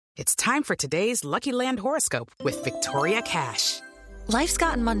It's time for today's Lucky Land horoscope with Victoria Cash. Life's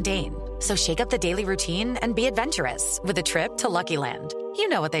gotten mundane, so shake up the daily routine and be adventurous with a trip to Lucky Land. You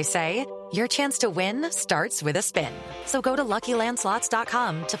know what they say, your chance to win starts with a spin. So go to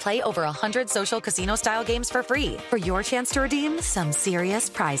LuckyLandSlots.com to play over 100 social casino-style games for free for your chance to redeem some serious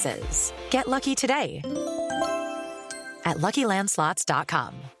prizes. Get lucky today at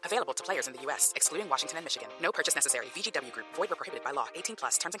LuckyLandSlots.com. Available to players in the U.S., excluding Washington and Michigan. No purchase necessary. VGW Group. Void where prohibited by law.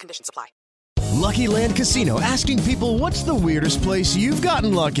 18+. Terms and conditions apply. Lucky Land Casino, asking people, what's the weirdest place you've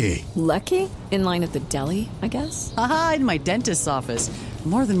gotten lucky? Lucky? In line at the deli, I guess? Aha, in my dentist's office.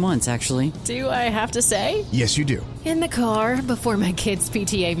 More than once, actually. Do I have to say? Yes, you do. In the car before my kids'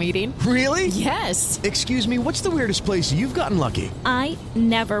 PTA meeting. Really? Yes. Excuse me, what's the weirdest place you've gotten lucky? I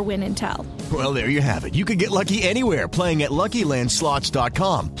never win and tell. Well, there you have it. You can get lucky anywhere, playing at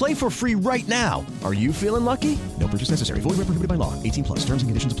LuckyLandSlots.com. Play for free right now. Are you feeling lucky? No purchase necessary. Void where prohibited by law. 18+. Terms and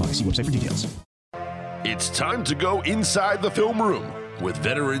conditions apply. See website for details. It's time to go inside the film room with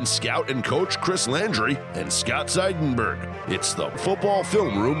veteran scout and coach Chris Landry and Scott Seidenberg. It's the Football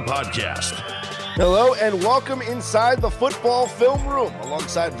Film Room Podcast. Hello and welcome inside the Football Film Room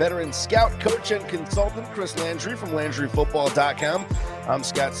alongside veteran scout, coach, and consultant Chris Landry from LandryFootball.com. I'm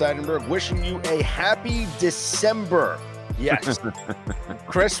Scott Seidenberg, wishing you a happy December. Yes,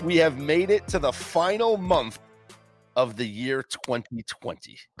 Chris, we have made it to the final month of the year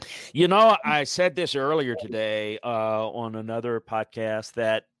 2020. You know, I said this earlier today on another podcast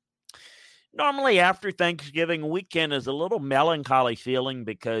that normally after Thanksgiving weekend is a little melancholy feeling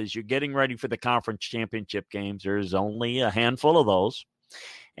because you're getting ready for the conference championship games. There's only a handful of those.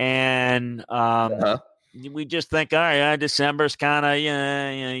 And we just think, all right, December's kind of,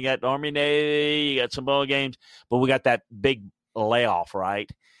 you got Army Navy, you got some bowl games, but we got that big layoff,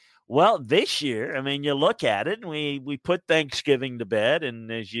 right? Well, this year, I mean, you look at it, and we put Thanksgiving to bed,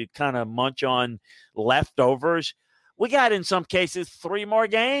 and as you kind of munch on leftovers, we got, in some cases, 3 more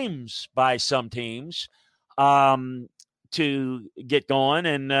games by some teams to get going,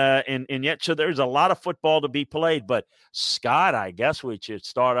 and yet, so there's a lot of football to be played. But, Scott, I guess we should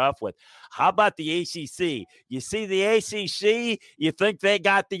start off with, how about the ACC? You see the ACC, you think they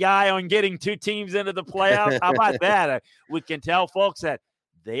got the eye on getting 2 teams into the playoffs? How about that? We can tell folks that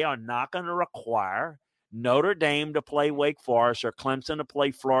they are not going to require Notre Dame to play Wake Forest or Clemson to play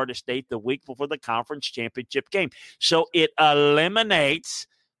Florida State the week before the conference championship game. So it eliminates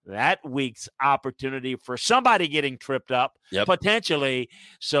that week's opportunity for somebody getting tripped up, potentially.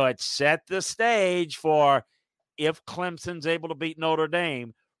 So it set the stage for, if Clemson's able to beat Notre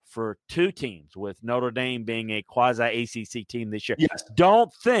Dame, for 2 teams, with Notre Dame being a quasi-ACC team this year. Yes.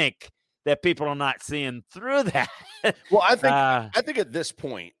 Don't think that people are not seeing through that. Well, I think at this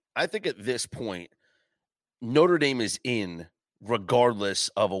point, Notre Dame is in regardless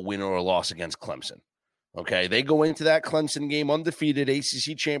of a win or a loss against Clemson. Okay, they go into that Clemson game undefeated,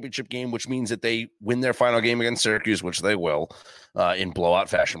 ACC championship game, which means that they win their final game against Syracuse, which they will, in blowout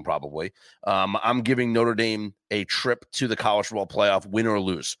fashion probably. I'm giving Notre Dame a trip to the college football playoff, win or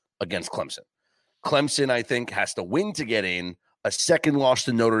lose, against Clemson. Clemson, I think, has to win to get in. A second loss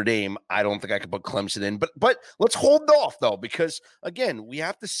to Notre Dame, I don't think I could put Clemson in. But let's hold off, though, because, again, we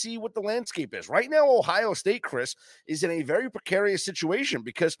have to see what the landscape is. Right now, Ohio State, Chris, is in a very precarious situation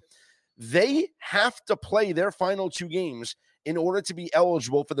because they have to play their final 2 games in order to be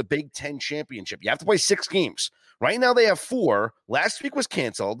eligible for the Big Ten championship. You have to play 6 games. Right now, they have 4. Last week was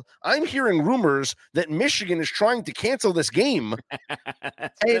canceled. I'm hearing rumors that Michigan is trying to cancel this game.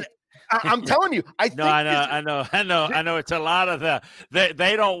 And I'm telling you, I know. It's a lot of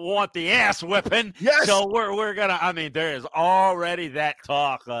they don't want the ass whipping. Yes. So we're gonna. I mean, there is already that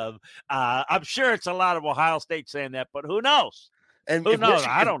talk of. I'm sure it's a lot of Ohio State saying that, but who knows? And who knows?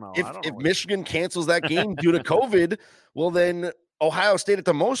 Michigan, I don't know. If Michigan cancels that game due to COVID, well then Ohio State at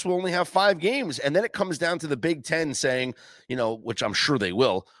the most will only have 5 games. And then it comes down to the Big Ten saying, which I'm sure they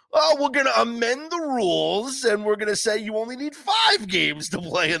will, oh, we're going to amend the rules and we're going to say you only need 5 games to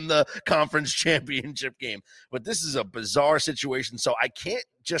play in the conference championship game. But this is a bizarre situation. So I can't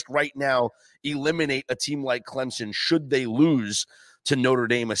just right now eliminate a team like Clemson should they lose to Notre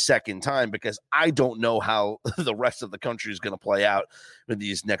Dame a second time, because I don't know how the rest of the country is going to play out in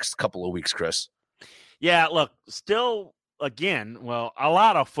these next couple of weeks, Chris. Yeah, look, still, again, well, a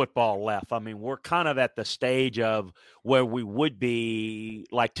lot of football left. I mean, we're kind of at the stage of where we would be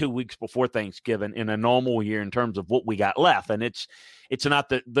like 2 weeks before Thanksgiving in a normal year in terms of what we got left. And it's not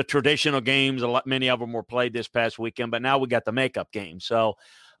the traditional games. Many of them were played this past weekend, but now we got the makeup game. So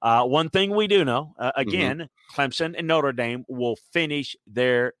one thing we do know, again, Clemson and Notre Dame will finish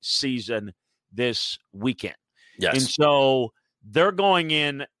their season this weekend. Yes. And so they're going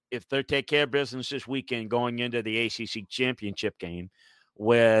in if they take care of business this weekend going into the ACC championship game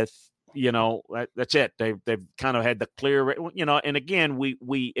with, that's it. They've kind of had the clear, and again,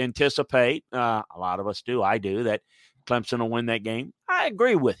 we anticipate, a lot of us do, I do, that Clemson will win that game. I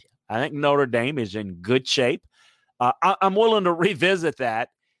agree with you. I think Notre Dame is in good shape. I'm willing to revisit that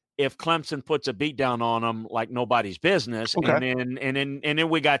if Clemson puts a beat down on them like nobody's business, okay. and then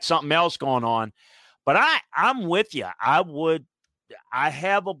we got something else going on. But I'm with you. I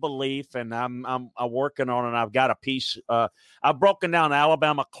have a belief, and I'm working on it. I've got a piece. I've broken down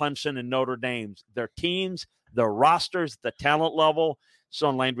Alabama, Clemson, and Notre Dame's, their teams, their rosters, the talent level. It's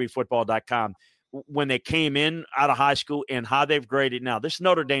on LandryFootball.com. When they came in out of high school and how they've graded now. This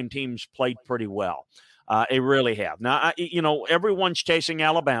Notre Dame team's played pretty well. They really have. Now, everyone's chasing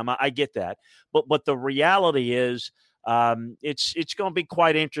Alabama. I get that. But the reality is it's going to be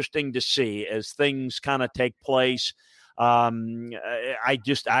quite interesting to see as things kind of take place. I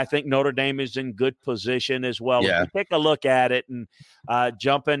think Notre Dame is in good position as well. Yeah. If you take a look at it and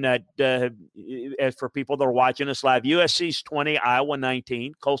jump in at as for people that are watching us live, USC's 20, Iowa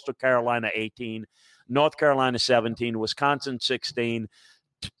 19, Coastal Carolina 18, North Carolina 17, Wisconsin 16.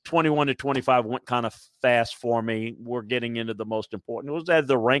 21-25 went kind of fast for me. We're getting into the most important. It was as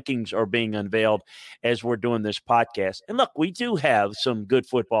the rankings are being unveiled as we're doing this podcast. And look, we do have some good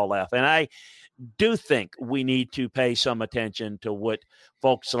football left. And I do think we need to pay some attention to what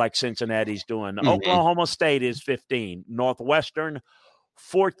folks like Cincinnati's doing. Mm-hmm. Oklahoma State is 15, Northwestern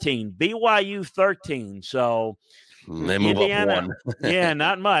 14, BYU 13. So they move Indiana, up one. Yeah,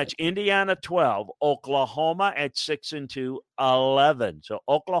 not much. Indiana 12, Oklahoma at 6-2, 11. So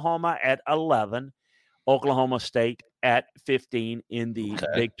Oklahoma at 11, Oklahoma State at 15 in the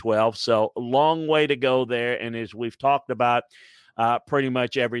Big 12. So a long way to go there. And as we've talked about, pretty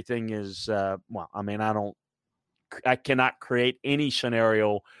much everything is I cannot create any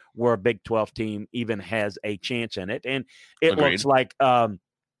scenario where a Big 12 team even has a chance in it. And it Agreed. Looks like a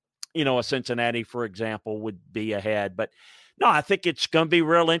Cincinnati, for example, would be ahead. But no, I think it's going to be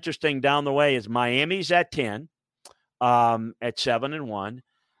real interesting down the way. As Miami's at 10, at 7-1.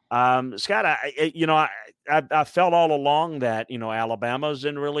 Scott, I felt all along that, Alabama's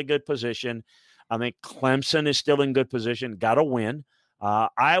in really good position. I think Clemson is still in good position, got to win.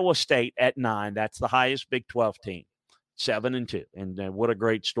 Iowa State at 9, that's the highest Big 12 team, 7-2. And what a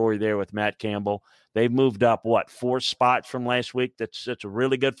great story there with Matt Campbell. They've moved up, 4 spots from last week? That's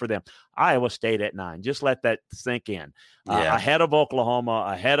really good for them. Iowa State at 9. Just let that sink in. Ahead of Oklahoma,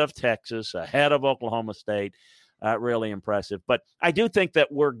 ahead of Texas, ahead of Oklahoma State. Really impressive. But I do think that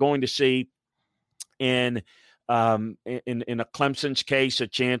we're going to see in a Clemson's case a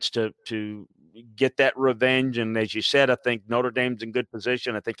chance to get that revenge. And as you said, I think Notre Dame's in good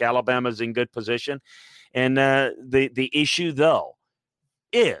position. I think Alabama's in good position. And the issue, though,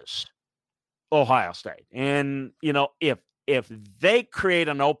 is Ohio State. And, if they create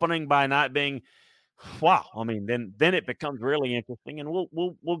an opening by not being then it becomes really interesting. And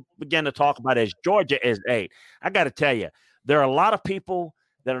we'll begin to talk about it as Georgia is 8. I got to tell you, there are a lot of people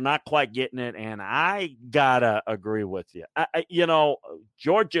that are not quite getting it, and I gotta agree with you.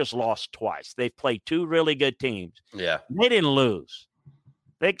 Georgia's lost twice. They've played 2 really good teams. Yeah. They didn't lose.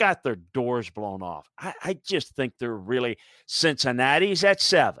 They got their doors blown off. I just think they're really – Cincinnati's at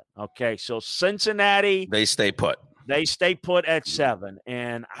 7. Okay, so Cincinnati – They stay put. They stay put at 7.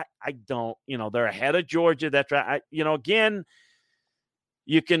 And I don't – they're ahead of Georgia. That's right. Again –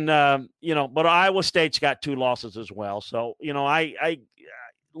 you can, but Iowa State's got 2 losses as well. So,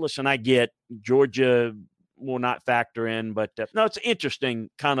 listen, I get Georgia will not factor in, but no, it's interesting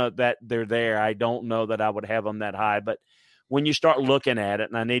kind of that they're there. I don't know that I would have them that high, but when you start looking at it,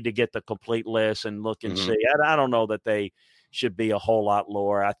 and I need to get the complete list and look and see, I don't know that they should be a whole lot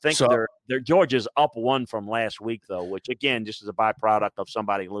lower. I think they're Georgia's up 1 from last week, though, which again, just is a byproduct of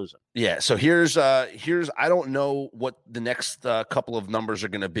somebody losing. Yeah. So here's I don't know what the next couple of numbers are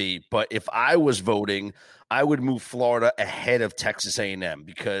going to be, but if I was voting, I would move Florida ahead of Texas A&M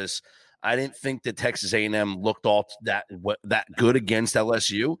because I didn't think that Texas A&M looked all that good against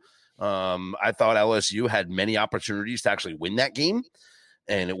LSU. I thought LSU had many opportunities to actually win that game,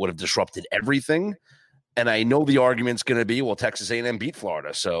 and it would have disrupted everything. And I know the argument's going to be, well, Texas A&M beat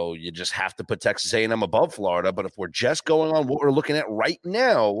Florida, so you just have to put Texas A&M above Florida. But if we're just going on what we're looking at right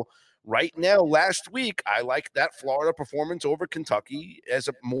now, last week, I liked that Florida performance over Kentucky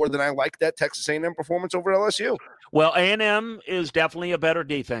more than I liked that Texas A&M performance over LSU. Well, A&M is definitely a better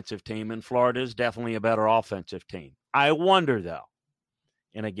defensive team, and Florida is definitely a better offensive team. I wonder, though,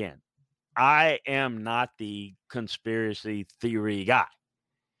 and again, I am not the conspiracy theory guy.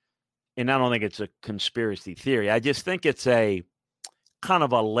 And I don't think it's a conspiracy theory. I just think it's a kind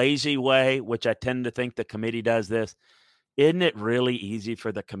of a lazy way, which I tend to think the committee does this, isn't it really easy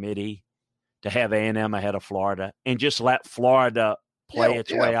for the committee to have A&M ahead of Florida and just let Florida play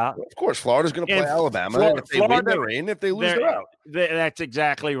its way out? Of course, Florida's going to play Alabama. If they win, they're in. If they lose, they're out. That's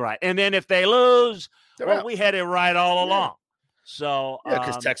exactly right. And then if they lose, we had it right all along. So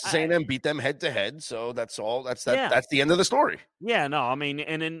because Texas A&M beat them head to head, so that's all. That's the end of the story. Yeah, no, I mean,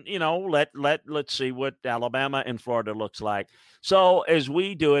 and then let's see what Alabama and Florida looks like. So as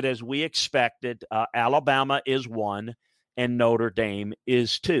we do it, as we expected, Alabama is 1 and Notre Dame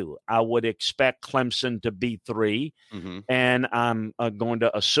is 2. I would expect Clemson to be 3, and I'm going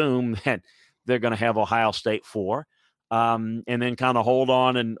to assume that they're going to have Ohio State 4, and then kind of hold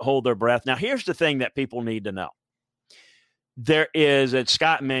on and hold their breath. Now, here's the thing that people need to know. There is, as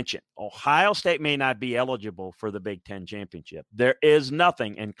Scott mentioned, Ohio State may not be eligible for the Big Ten championship. There is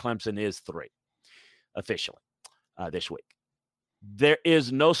nothing, and Clemson is 3 officially this week. There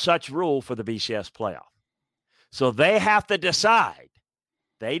is no such rule for the BCS playoff. So they have to decide.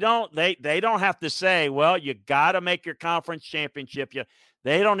 They don't have to say, well, you got to make your conference championship.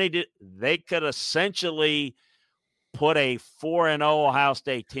 They don't need to. They could essentially put a 4-0 Ohio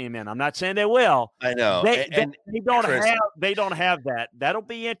State team in. I'm not saying they will. I know. They don't have that. That'll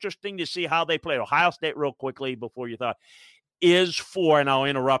be interesting to see how they play. Ohio State, real quickly before you thought, is 4, and I'll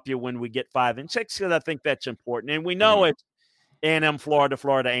interrupt you when we get 5 and 6 because I think that's important. And we know it's A&M, Florida,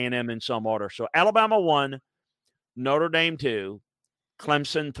 A&M in some order. So Alabama 1, Notre Dame 2,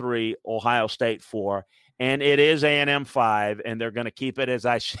 Clemson 3, Ohio State 4. And it is A&M 5, and they're going to keep it as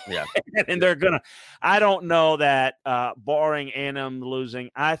I said. Yeah. And they're going to – I don't know that barring A&M losing,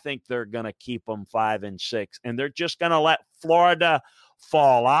 I think they're going to keep them 5 and 6. And they're just going to let Florida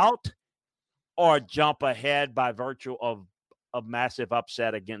fall out or jump ahead by virtue of a massive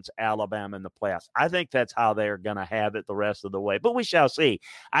upset against Alabama in the playoffs. I think that's how they're going to have it the rest of the way. But we shall see.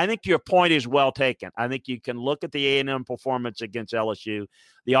 I think your point is well taken. I think you can look at the A&M performance against LSU.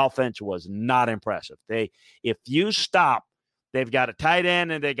 The offense was not impressive. If you stop, they've got a tight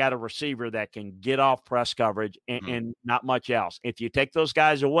end and they got a receiver that can get off press coverage and not much else. If you take those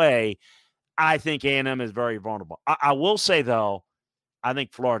guys away, I think A&M is very vulnerable. I will say, though, I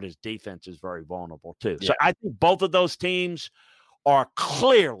think Florida's defense is very vulnerable, too. Yeah. So I think both of those teams are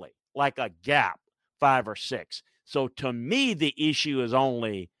clearly like a gap 5 or 6. So to me, the issue is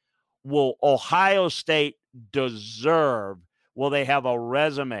only, will Ohio State will they have a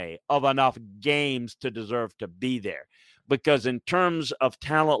resume of enough games to deserve to be there? Because in terms of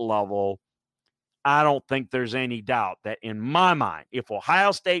talent level, I don't think there's any doubt that in my mind, if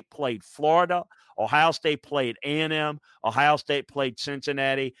Ohio State played Florida, Ohio State played A&M, Ohio State played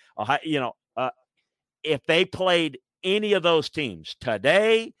Cincinnati, if they played any of those teams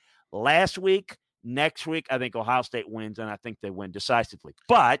today, last week, next week, I think Ohio State wins, and I think they win decisively.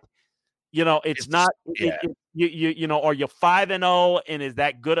 But, it's not yeah. Are you 5-0, and is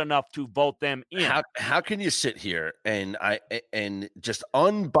that good enough to vote them in? How can you sit here and just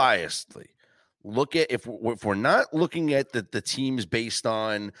unbiasedly look at, if we're not looking at the teams based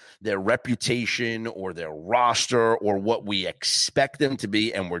on their reputation or their roster or what we expect them to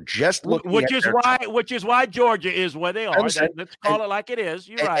be, and we're just looking which is why Georgia is where they are. Let's call it like it is.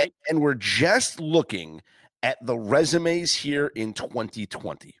 You're right. And we're just looking at the resumes here in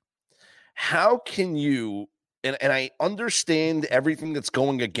 2020. How can you, and I understand everything that's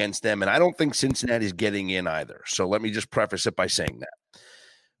going against them, and I don't think Cincinnati's getting in either. So let me just preface it by saying that.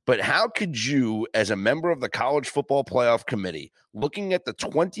 But how could you, as a member of the College Football Playoff Committee, looking at the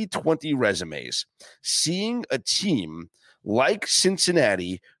 2020 resumes, seeing a team like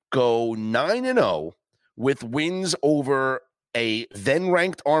Cincinnati go 9-0 with wins over a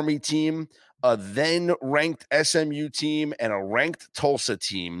then-ranked Army team, a then-ranked SMU team, and a ranked Tulsa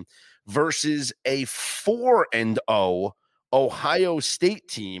team, versus a 4-0 Ohio State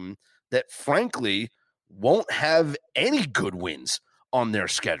team that, frankly, won't have any good wins on their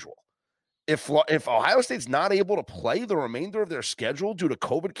schedule? If Ohio State's not able to play the remainder of their schedule due to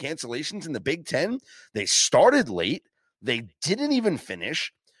COVID cancellations in the Big Ten, they started late, they didn't even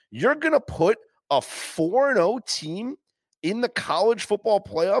finish. You're going to put a 4-0 team in the college football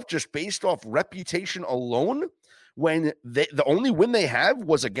playoff just based off reputation alone, when the only win they have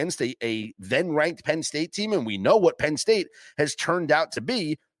was against a then-ranked Penn State team, and we know what Penn State has turned out to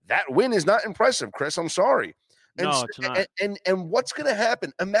be. That win is not impressive, Chris. I'm sorry. No, it's not. And what's going to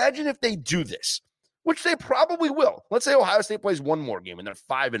happen? Imagine if they do this, which they probably will. Let's say Ohio State plays one more game and they're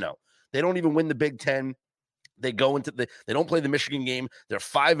 5-0. They don't even win the Big Ten. They go into they don't play the Michigan game. They're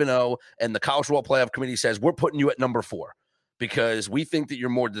 5-0, and the College Football Playoff Committee says, we're putting you at number 4 because we think that you're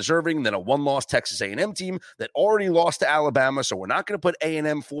more deserving than a one-loss Texas A&M team that already lost to Alabama. So we're not going to put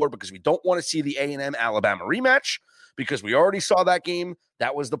A&M forward because we don't want to see the A&M Alabama rematch because we already saw that game.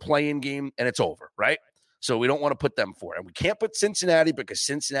 That was the play-in game, and it's over, right? So we don't want to put them forward. And we can't put Cincinnati because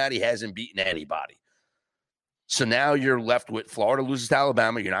Cincinnati hasn't beaten anybody. So now you're left with Florida loses to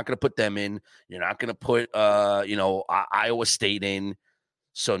Alabama. You're not going to put them in. You're not going to put, Iowa State in.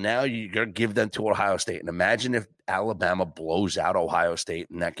 So now you're going to give them to Ohio State. And imagine if Alabama blows out Ohio State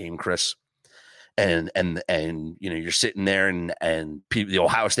in that game, Chris. And you're sitting there and people, the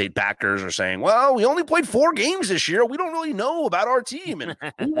Ohio State backers are saying, well, we only played 4 games this year. We don't really know about our team. And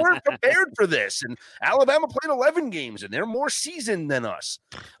we weren't prepared for this. And Alabama played 11 games and they're more seasoned than us.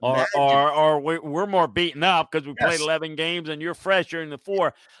 Or we're more beaten up because we played 11 games and you're fresh. You're in the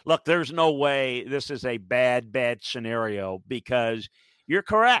 4. Look, there's no way this is a bad scenario because you're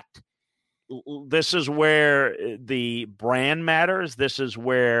correct. This is where the brand matters. This is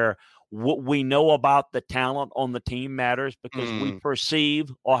where what we know about the talent on the team matters because we perceive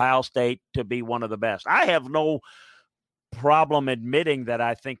Ohio State to be one of the best. I have no problem admitting that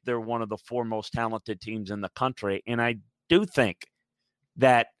I think they're one of the 4 most talented teams in the country. And I do think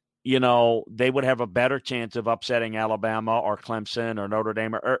that, they would have a better chance of upsetting Alabama or Clemson or Notre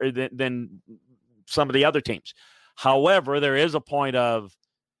Dame than some of the other teams. However, there is a point of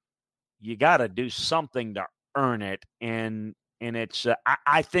you got to do something to earn it. And it's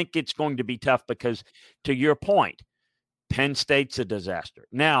I think it's going to be tough because, to your point, Penn State's a disaster.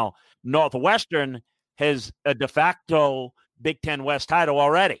 Now, Northwestern has a de facto Big Ten West title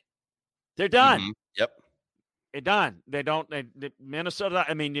already. They're done. Mm-hmm. Yep. They're done. Minnesota,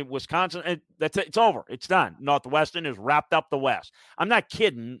 Wisconsin, it's over. It's done. Northwestern has wrapped up the West. I'm not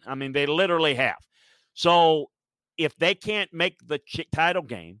kidding. They literally have. So if they can't make the title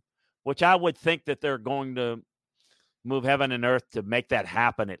game, which I would think that they're going to move heaven and earth to make that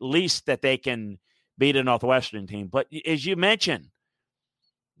happen, at least that they can beat a Northwestern team. But as you mentioned,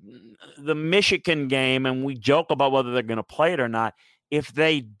 the Michigan game, and we joke about whether they're going to play it or not, if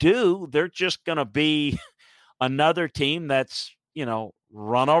they do, they're just going to be another team that's,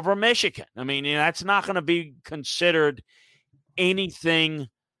 run over Michigan. That's not going to be considered anything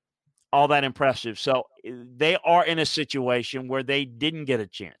all that impressive. So they are in a situation where they didn't get a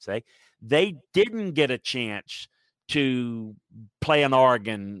chance. They didn't get a chance to play in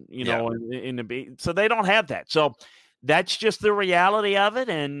Oregon, so they don't have that. So that's just the reality of it.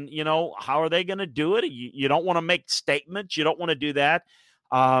 And, how are they going to do it? You don't want to make statements. You don't want to do that.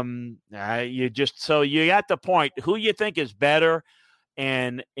 So you got the point. Who you think is better?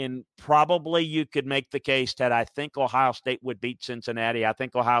 And probably you could make the case that I think Ohio State would beat Cincinnati. I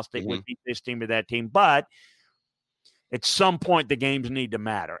think Ohio State would beat this team or that team. But at some point, the games need to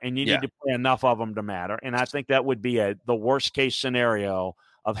matter, and you need to play enough of them to matter. And I think that would be the worst-case scenario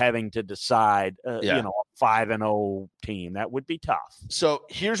of having to decide, a 5-0 team. That would be tough. So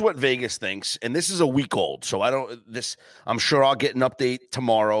here's what Vegas thinks, and this is a week old, so I'm sure I'll get an update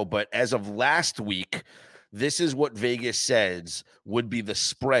tomorrow, but as of last week, this is what Vegas says would be the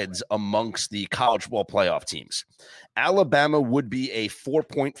spreads amongst the college football playoff teams. Alabama would be a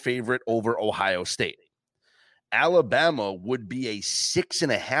 4-point favorite over Ohio State. Alabama would be a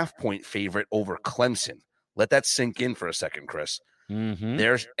 6.5-point favorite over Clemson. Let that sink in for a second, Chris.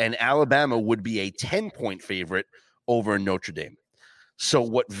 Mm-hmm. And Alabama would be a 10-point favorite over Notre Dame. So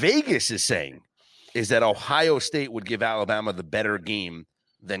what Vegas is saying is that Ohio State would give Alabama the better game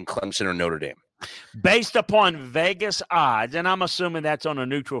than Clemson or Notre Dame. Based upon Vegas odds, and I'm assuming that's on a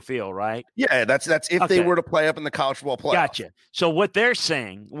neutral field, right? Yeah, that's if they were to play up in the college football playoff. Gotcha. So what they're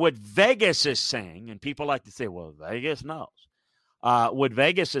saying, what Vegas is saying, and people like to say, well, Vegas knows. What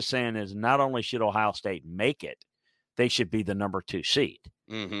Vegas is saying is not only should Ohio State make it, they should be the number 2 seed,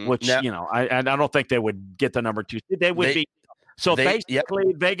 which, I don't think they would get the number 2 seed. They would be. So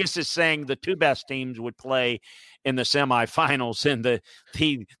basically, Vegas is saying the 2 best teams would play in the semifinals in the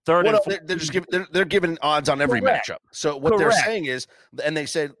third. Well, they're giving odds on every matchup. So what they're saying is, and they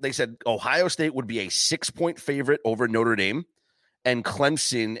said Ohio State would be a 6-point favorite over Notre Dame, and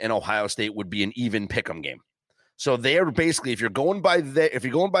Clemson and Ohio State would be an even pick'em game. So they are basically, if you're going by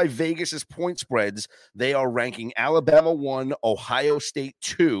Vegas's point spreads, they are ranking Alabama 1, Ohio State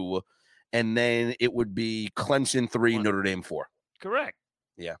 2, and then it would be Clemson 3, Notre Dame 4. Correct.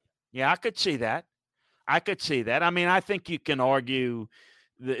 Yeah. Yeah, I could see that. I think you can argue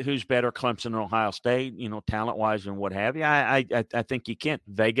who's better, Clemson and Ohio State, talent-wise and what have you. I think you can't.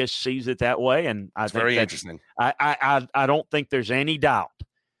 Vegas sees it that way, and I think very interesting. I don't think there's any doubt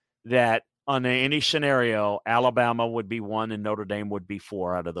that on any scenario, Alabama would be 1 and Notre Dame would be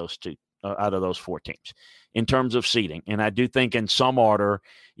 4 out of those out of those 4 teams in terms of seeding. And I do think in some order,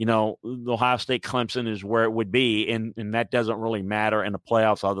 Ohio State, Clemson is where it would be, and that doesn't really matter in the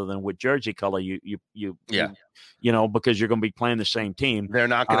playoffs other than what jersey color because you're going to be playing the same team. They're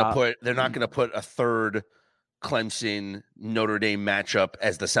not going to put a third Clemson Notre Dame matchup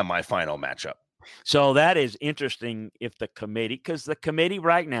as the semifinal matchup. So that is interesting if the committee, because the committee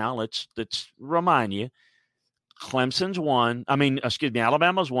right now, let's remind you, Alabama's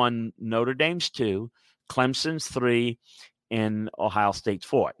 1, Notre Dame's 2, Clemson's 3, and Ohio State's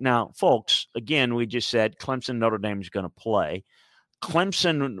 4. Now, folks, again, we just said Clemson, Notre Dame is going to play.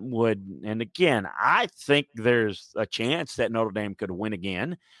 Clemson would, and again, I think there's a chance that Notre Dame could win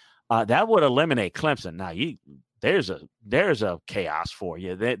again. That would eliminate Clemson. Now, there's a chaos for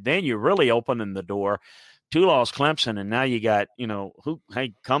you. Then you're really opening the door. 2 lost Clemson, and now you got,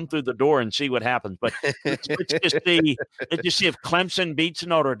 come through the door and see what happens. But let's just see if Clemson beats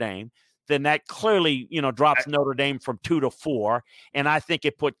Notre Dame, then that clearly, drops Notre Dame from 2 to 4, and I think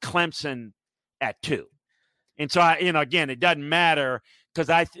it put Clemson at 2. And so, again, it doesn't matter because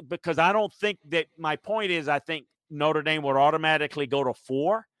I don't think that my point is I think Notre Dame would automatically go to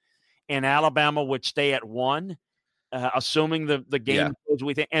 4, and Alabama would stay at 1. Assuming the game goes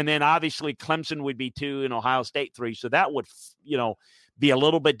with it. And then obviously Clemson would be 2 and Ohio State 3. So that would, be a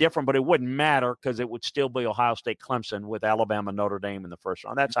little bit different, but it wouldn't matter because it would still be Ohio State Clemson with Alabama Notre Dame in the first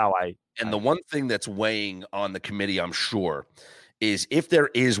round. That's how the one thing that's weighing on the committee, I'm sure, is if there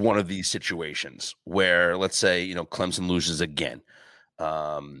is one of these situations where, let's say, Clemson loses again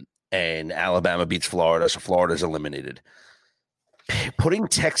and Alabama beats Florida, so Florida's eliminated. Putting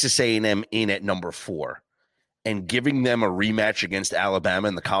Texas A&M in at number 4 and giving them a rematch against Alabama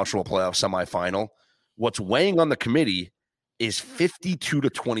in the college football playoff semifinal, what's weighing on the committee is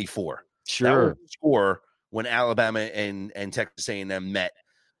 52-24. Sure. That was the score when Alabama and Texas A&M met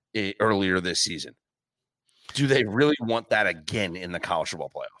earlier this season. Do they really want that again in the college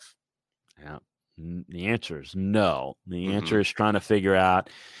football playoff? Yeah. The answer is no. The answer is trying to figure out.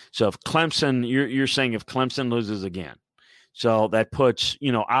 So if Clemson, you're saying if Clemson loses again, so that puts,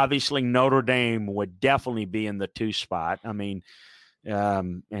 obviously Notre Dame would definitely be in the 2 spot. I mean,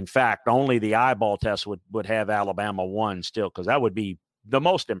 in fact, only the eyeball test would have Alabama 1 still, because that would be the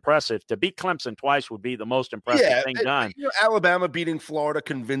most impressive. To beat Clemson twice would be the most impressive thing done. Alabama beating Florida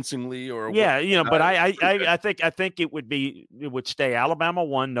convincingly, or but I think it would stay Alabama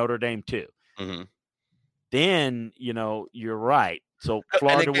 1, Notre Dame 2. Mm-hmm. Then you're right. So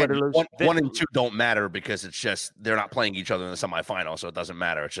Florida would lose. 1 and 2 don't matter because it's just they're not playing each other in the semifinal, so it doesn't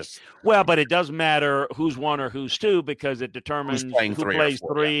matter. It's just but it does matter who's 1 or who's 2 because it determines who plays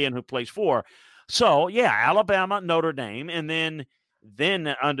 3 and who plays 4. So Alabama, Notre Dame, and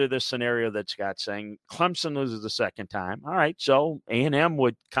then under this scenario that Scott's saying, Clemson loses the second time. All right, so A&M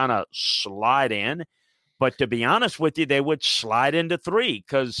would kind of slide in. But to be honest with you, they would slide into 3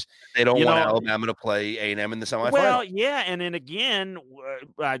 because they don't want Alabama to play A&M in the semifinal. Well, and then again,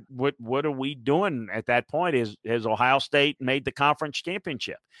 what are we doing at that point? Has Ohio State made the conference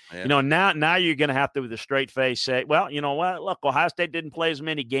championship? Yeah. Now you're going to have to, with a straight face, say, well, you know what? Look, Ohio State didn't play as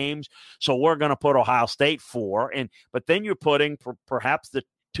many games, so we're going to put Ohio State 4. But then you're putting perhaps the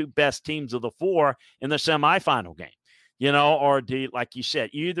 2 best teams of the 4 in the semifinal game. Or like you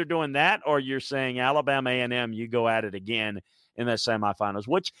said, you're either doing that or you're saying Alabama A&M, you go at it again in the semifinals,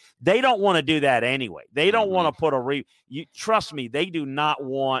 which they don't want to do that anyway. They don't want to put trust me, they do not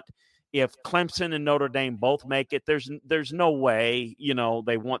want, if Clemson and Notre Dame both make it, there's no way,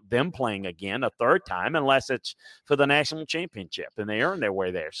 they want them playing again a third time unless it's for the national championship and they earn their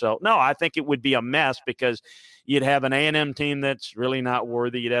way there. So, no, I think it would be a mess because you'd have an A&M team that's really not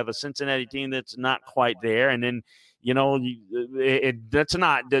worthy. You'd have a Cincinnati team that's not quite there. And then, let's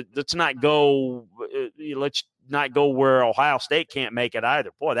not go where Ohio State can't make it either.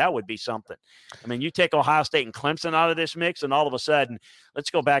 Boy, that would be something. I mean, you take Ohio State and Clemson out of this mix, and all of a sudden,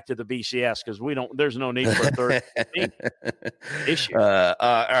 let's go back to the BCS because there's no need for a third team issue. All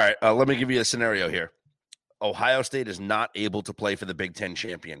right, let me give you a scenario here. Ohio State is not able to play for the Big Ten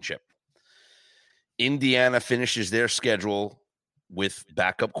championship. Indiana finishes their schedule with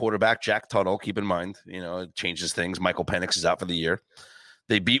backup quarterback Jack Tuttle. Keep in mind, it changes things. Michael Penix is out for the year.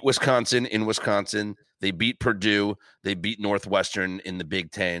 They beat Wisconsin in Wisconsin. They beat Purdue. They beat Northwestern in the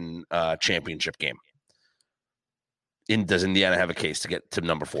Big Ten championship game. Does Indiana have a case to get to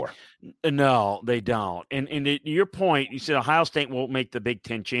number 4? No, they don't. And your point, you said Ohio State won't make the Big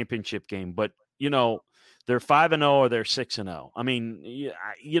Ten championship game, but they're 5-0 or they're 6-0. I mean,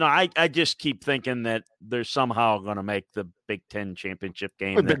 I just keep thinking that they're somehow going to make the Big Ten championship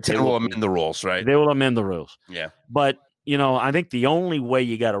game. The Big Ten will amend the rules, right? They will amend the rules. Yeah. But I think the only way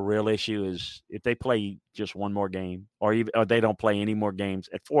you got a real issue is if they play just one more game, or they don't play any more games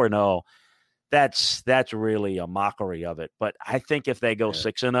at 4-0. That's really a mockery of it. But I think if they go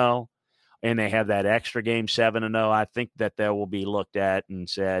 6-0 and they have that extra game 7-0, I think that they will be looked at and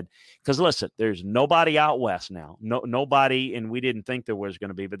said, because listen, there's nobody out west now. Nobody, and we didn't think there was going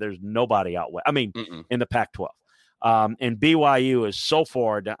to be, but there's nobody out west. I mean, in the Pac-12. And BYU is so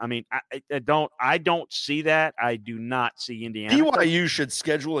far down. I mean, I don't see that. I do not see Indiana. BYU should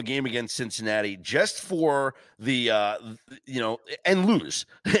schedule a game against Cincinnati just for the, and lose,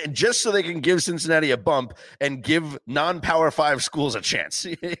 just so they can give Cincinnati a bump and give non-Power 5 schools a chance.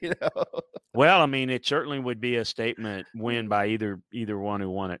 Well, I mean, it certainly would be a statement win by either one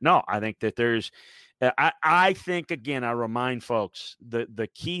who won it. No, I think that there's. I think, again, I remind folks, the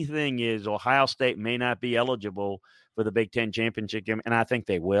key thing is Ohio State may not be eligible for the Big Ten championship game, and I think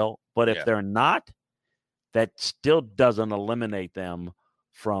they will. But if they're not, that still doesn't eliminate them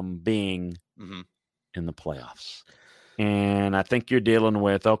from being in the playoffs. And I think you're dealing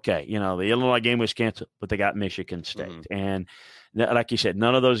with, the Illinois game was canceled, but they got Michigan State. And like you said,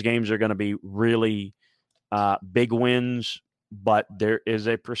 none of those games are going to be really big wins, but there is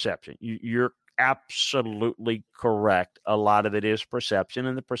a perception. You're absolutely correct. A lot of it is perception,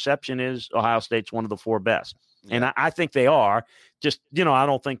 and the perception is Ohio State's one of the 4 best. And I think they are. Just, I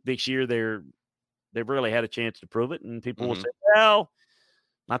don't think this year they've really had a chance to prove it, and people will say, well,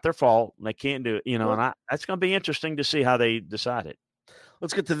 not their fault. They can't do it, and that's going to be interesting to see how they decide it.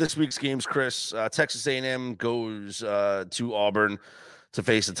 Let's get to this week's games, Chris. Texas A&M goes to Auburn to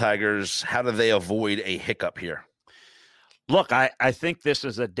face the Tigers. How do they avoid a hiccup here? Look, I think this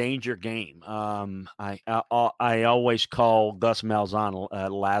is a danger game. I always call Gus Malzahn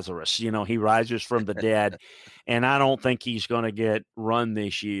Lazarus. He rises from the dead, and I don't think he's going to get run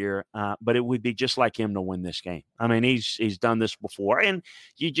this year. But it would be just like him to win this game. I mean, he's done this before, and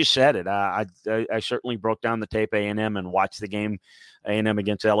you just said it. I certainly broke down the tape A&M and watched the game A&M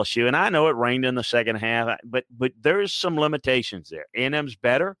against LSU, and I know it rained in the second half, but there's some limitations there. A&M's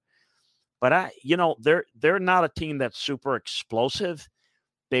better. But they're not a team that's super explosive.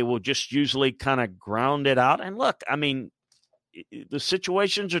 They will just usually kind of ground it out. And look, I mean, the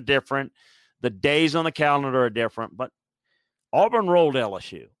situations are different. The days on the calendar are different. But Auburn rolled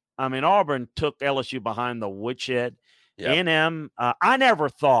LSU. I mean, Auburn took LSU behind the woodshed. Yep. A&M, I never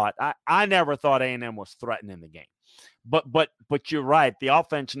thought A&M was threatening the game. But you're right. The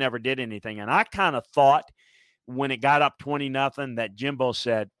offense never did anything. And I kind of thought when it got up 20-0 that Jimbo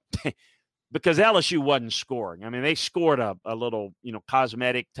said – because LSU wasn't scoring. I mean, they scored a little,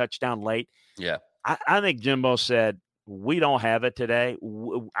 cosmetic touchdown late. Yeah. I think Jimbo said, we don't have it today.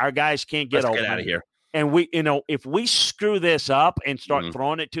 Our guys can't get Let's get out of here. And if we screw this up and start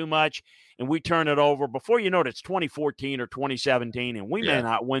throwing it too much and we turn it over, before you know it, it's 2014 or 2017, and we may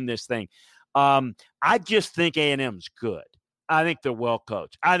not win this thing. I just think A&M's good. I think they're well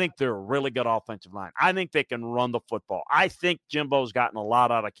coached. I think they're a really good offensive line. I think they can run the football. I think Jimbo's gotten a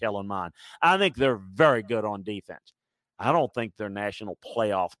lot out of Kellen Mond. I think they're very good on defense. I don't think they're national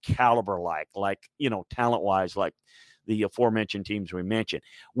playoff caliber like talent-wise, like the aforementioned teams we mentioned,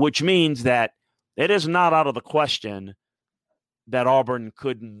 which means that it is not out of the question that Auburn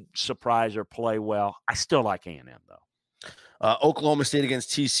couldn't surprise or play well. I still like A&M, though. Oklahoma State against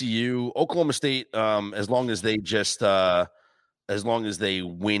TCU. Oklahoma State, as long as they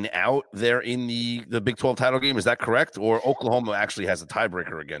win out, they're in the Big 12 title game. Is that correct? Or Oklahoma actually has a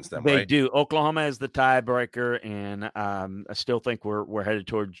tiebreaker against them, They right? do. Oklahoma has the tiebreaker, and I still think we're headed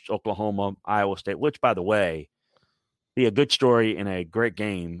towards Oklahoma, Iowa State, which, by the way, be a good story and a great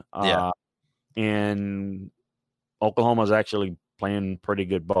game. And Oklahoma's actually playing pretty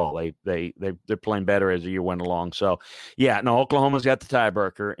good ball. They're playing better as the year went along. So, Oklahoma's got the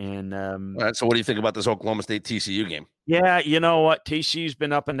tiebreaker. And all right, so what do you think about this Oklahoma State TCU game? Yeah, you know what? TCU's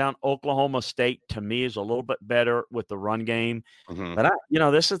been up and down. Oklahoma State, to me, is a little bit better with the run game. But,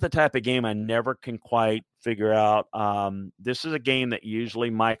 this is the type of game I never can quite figure out. This is a game that usually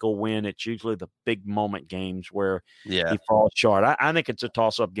Mike will win. It's usually the big moment games where he falls short. I think it's a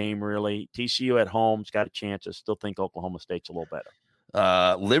toss-up game, really. TCU at home's got a chance. I still think Oklahoma State's a little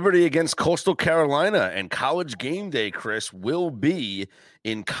better. Liberty against Coastal Carolina, and College Game Day, Chris, will be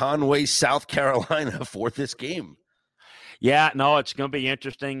in Conway, South Carolina for this game. Yeah, no, it's going to be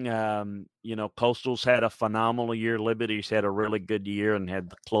interesting. Coastal's had a phenomenal year. Liberty's had a really good year and had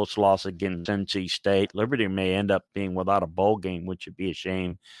the close loss against NC State. Liberty may end up being without a bowl game, which would be a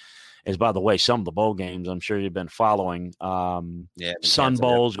shame. As, by the way, some of the bowl games I'm sure you've been following. Sun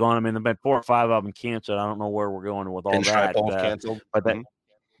Bowl's going. I mean, there've been 4 or 5 of them canceled. I don't know where we're going with all that. Canceled. But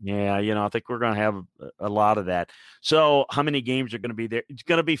Yeah, I think we're going to have a lot of that. So how many games are going to be there? It's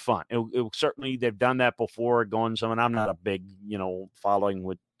going to be fun. Certainly, they've done that before, going some, and I'm not a big, following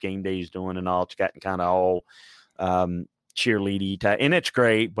what game day is doing and all. It's gotten kind of all cheerleady type, and it's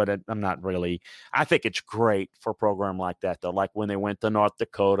great, but I'm not really. I think it's great for a program like that, though. Like when they went to North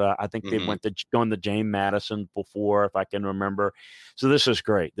Dakota, I think they went to going to James Madison before, if I can remember. So this is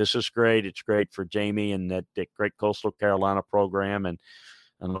great. This is great. It's great for Jamie and that great Coastal Carolina program. And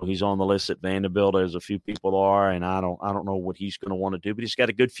I know he's on the list at Vanderbilt, as a few people are, and I don't know what he's going to want to do, but he's got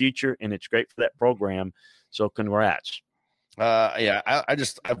a good future, and it's great for that program. So congrats.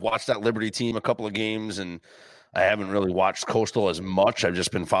 I've watched that Liberty team a couple of games, and I haven't really watched Coastal as much. I've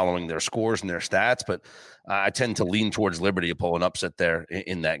just been following their scores and their stats, but I tend to lean towards Liberty to pull an upset there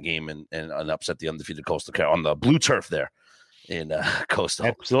in that game and upset the undefeated Coastal on the blue turf there in Coastal.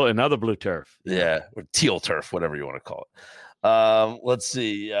 Absolutely, another blue turf. Yeah, or teal turf, whatever you want to call it. Let's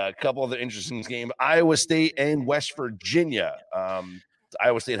see. A couple other interesting games. Iowa State and West Virginia.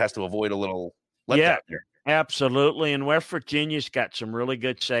 Iowa State has to avoid a little letdown here. Absolutely, and West Virginia's got some really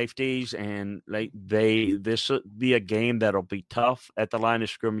good safeties, and this will be a game that'll be tough at the line of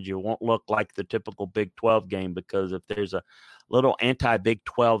scrimmage. It won't look like the typical Big 12 game, because if there's a little anti-Big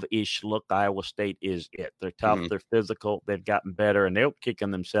 12-ish look, Iowa State is it. They're tough, they're physical, they've gotten better, and they're kicking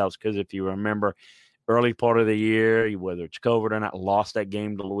themselves because if you remember, early part of the year, whether it's COVID or not, lost that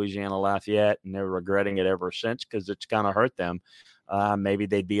game to Louisiana Lafayette, and they're regretting it ever since because it's kind of hurt them. Maybe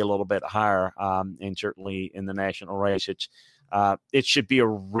they'd be a little bit higher, and certainly in the national race. It should be a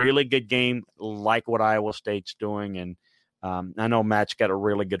really good game, like what Iowa State's doing. And I know Matt's got a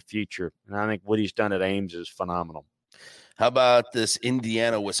really good future, and I think what he's done at Ames is phenomenal. How about this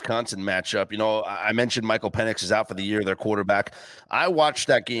Indiana-Wisconsin matchup? I mentioned Michael Penix is out for the year, their quarterback. I watched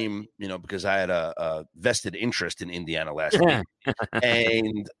that game, because I had a vested interest in Indiana last week.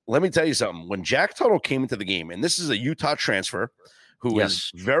 And let me tell you something. When Jack Tuttle came into the game, and this is a Utah transfer who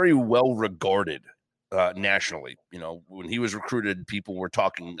is very well regarded nationally. When he was recruited, people were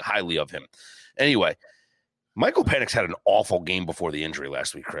talking highly of him. Anyway, Michael Penix had an awful game before the injury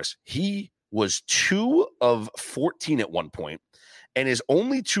last week, Chris. He was 2 of 14 at one point, and his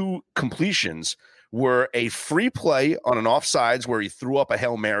only 2 completions were a free play on an offsides where he threw up a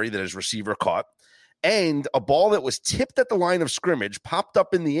Hail Mary that his receiver caught, and a ball that was tipped at the line of scrimmage, popped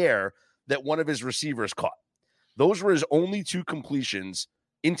up in the air, that one of his receivers caught. Those were his only 2 completions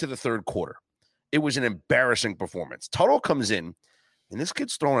into the third quarter. It was an embarrassing performance. Tuttle comes in, and this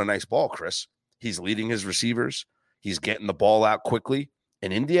kid's throwing a nice ball, Chris. He's leading his receivers. He's getting the ball out quickly.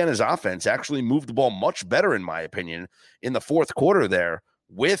 And Indiana's offense actually moved the ball much better, in my opinion, in the fourth quarter there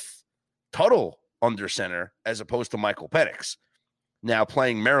with Tuttle under center as opposed to Michael Penix. Now,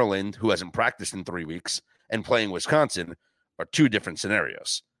 playing Maryland, who hasn't practiced in 3 weeks, and playing Wisconsin are 2 different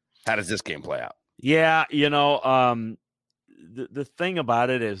scenarios. How does this game play out? Yeah, the thing about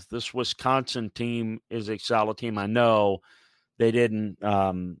it is this Wisconsin team is a solid team. I know they didn't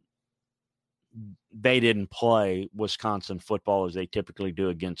play Wisconsin football as they typically do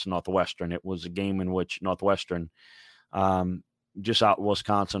against Northwestern. It was a game in which Northwestern just out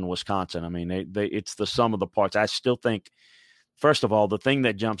Wisconsin. I mean, it's the sum of the parts. I still think, first of all, the thing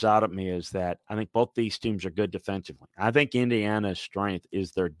that jumps out at me is that I think both these teams are good defensively. I think Indiana's strength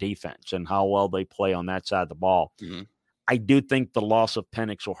is their defense and how well they play on that side of the ball. Mm-hmm. I do think the loss of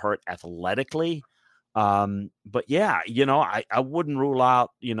Penix will hurt athletically. But yeah, I wouldn't rule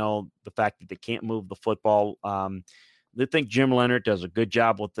out, the fact that they can't move the football. I think Jim Leonard does a good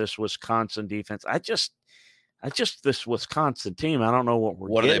job with this Wisconsin defense. This Wisconsin team, I don't know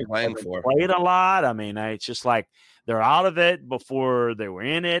what are they playing for? Played a lot. I mean, it's just like they're out of it before they were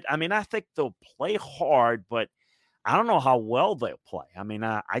in it. I mean, I think they'll play hard, but I don't know how well they'll play. I mean,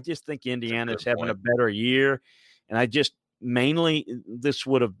 I just think Indiana's having a better year, and mainly, this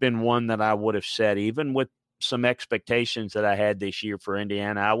would have been one that I would have said, even with some expectations that I had this year for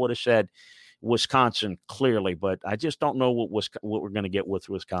Indiana, I would have said Wisconsin clearly, but I just don't know what we're going to get with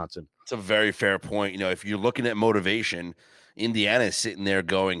Wisconsin. It's a very fair point. If you're looking at motivation, Indiana is sitting there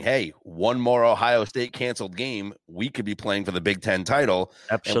going, hey, one more Ohio State canceled game, we could be playing for the Big Ten title.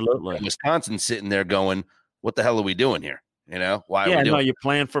 Absolutely. And Wisconsin's sitting there going, what the hell are we doing here? Why? Yeah, no, you're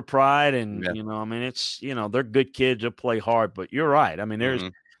playing for pride, and I mean, it's they're good kids that play hard. But you're right. I mean,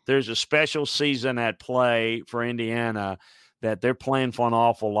 there's a special season at play for Indiana that they're playing for an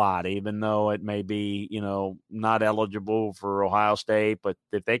awful lot, even though it may be not eligible for Ohio State. But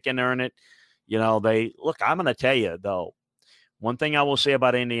if they can earn it, they look. I'm going to tell you though, one thing I will say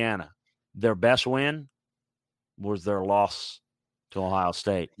about Indiana: their best win was their loss to Ohio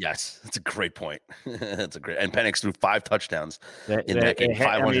State. Yes, that's a great point. That's a great. And Penix threw 5 touchdowns in that game,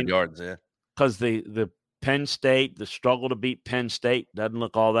 500 yards. Yeah, because the Penn State, the struggle to beat Penn State doesn't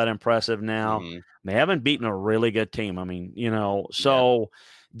look all that impressive now. Mm-hmm. They haven't beaten a really good team. I mean, so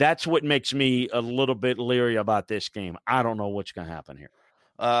that's what makes me a little bit leery about this game. I don't know what's going to happen here.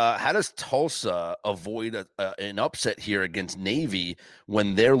 How does Tulsa avoid an upset here against Navy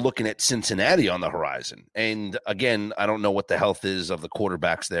when they're looking at Cincinnati on the horizon? And again, I don't know what the health is of the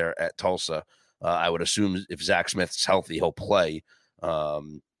quarterbacks there at Tulsa. I would assume if Zach Smith's healthy, he'll play.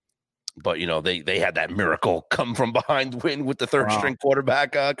 But, they had that miracle come from behind win with the third-string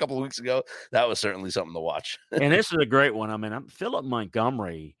quarterback a couple of weeks ago. That was certainly something to watch. And this is a great one. I mean, Philip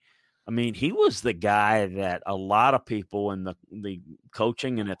Montgomery, he was the guy that a lot of people in the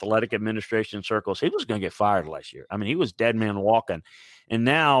coaching and athletic administration circles, he was going to get fired last year. I mean, he was dead man walking. And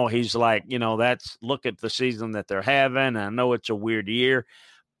now he's like, look at the season that they're having. I know it's a weird year.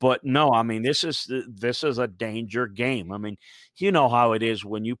 But no, this is a danger game. I mean, you know how it is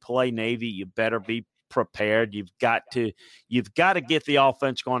when you play Navy, you better be prepared. You've got to get the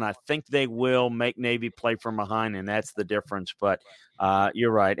offense going. I think they will make Navy play from behind, and that's the difference. But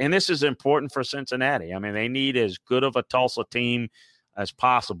you're right. And this is important for Cincinnati. I mean, they need as good of a Tulsa team as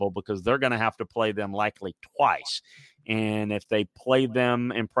possible because they're going to have to play them likely twice. And if they play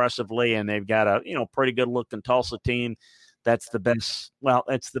them impressively and they've got a, pretty good looking Tulsa team, that's the best. Well,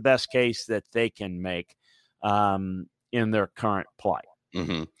 it's the best case that they can make in their current play.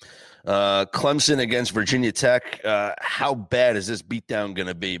 Mm-hmm. Clemson against Virginia Tech. How bad is this beatdown going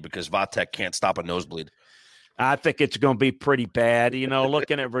to be? Because Vatek can't stop a nosebleed. I think it's going to be pretty bad.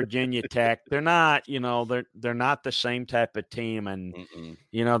 Looking at Virginia Tech, they're not. They're not the same type of team, and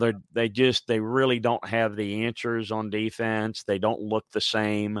they really don't have the answers on defense. They don't look the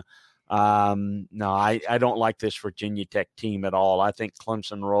same. No, I don't like this Virginia Tech team at all. I think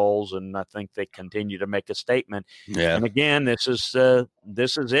Clemson rolls, and I think they continue to make a statement. Yeah. And again, this is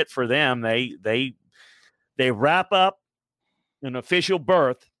it for them. They wrap up an official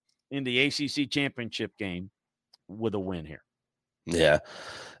berth in the ACC championship game with a win here. Yeah.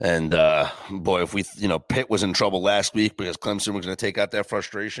 And boy, if Pitt was in trouble last week because Clemson was going to take out their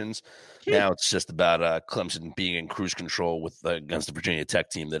frustrations. Now it's just about Clemson being in cruise control against the Virginia Tech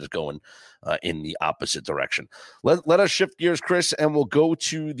team that is going in the opposite direction. Let us shift gears, Chris, and we'll go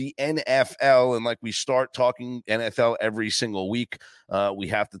to the NFL. And like we start talking NFL every single week, we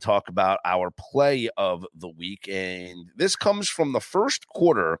have to talk about our play of the week. And this comes from the first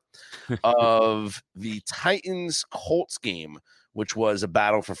quarter of the Titans-Colts game, which was a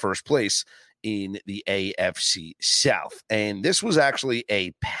battle for first place in the AFC South. And this was actually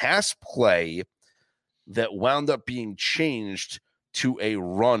a pass play that wound up being changed to a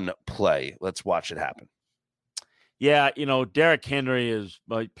run play. Let's watch it happen. Yeah, Derrick Henry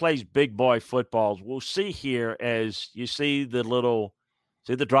plays big boy footballs. We'll see here as you see the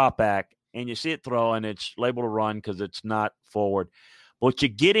drop back and you see it throw, and it's labeled a run because it's not forward. But you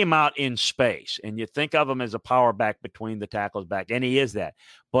get him out in space, and you think of him as a power back between the tackles back, and he is that.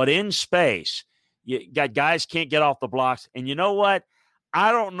 But in space, you got guys can't get off the blocks. And you know what?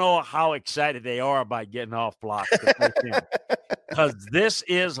 I don't know how excited they are about getting off blocks because this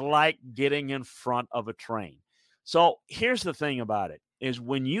is like getting in front of a train. So here's the thing about it is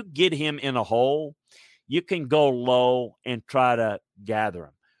when you get him in a hole, you can go low and try to gather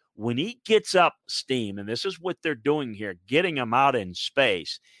him. When he gets up steam, and this is what they're doing here, getting him out in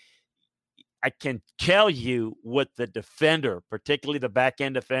space, I can tell you what the defender, particularly the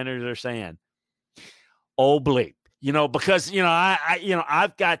back-end defenders, are saying. Oh, bleep. Because,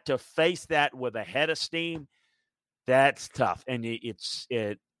 I've got to face that with a head of steam. That's tough. And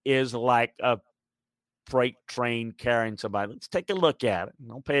it is like a freight train carrying somebody. Let's take a look at it.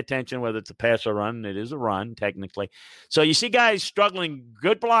 Don't pay attention whether it's a pass or run. It is a run, technically. So you see guys struggling,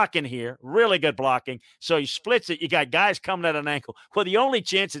 good blocking here, really good blocking. So he splits it. You got guys coming at an angle. Well, the only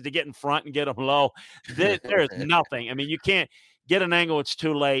chance is to get in front and get them low. There is nothing. You can't get an angle. It's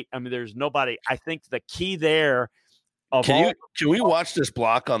too late. There's nobody. I think the key there. Can we watch this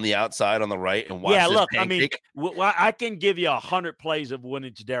block on the outside on the right and watch? Yeah, this look, pancake? I can give you 100 plays of when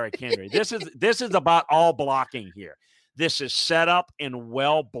it's Derrick Henry. This is about all blocking here. This is set up and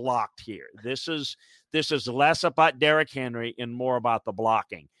well blocked here. This is less about Derrick Henry and more about the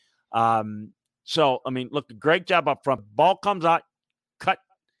blocking. Look, great job up front. Ball comes out,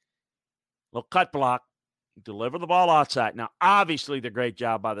 little cut block, Deliver the ball outside. Now, obviously, the great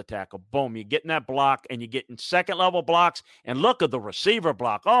job by the tackle. Boom, you're getting that block, and you're getting second-level blocks. And look at the receiver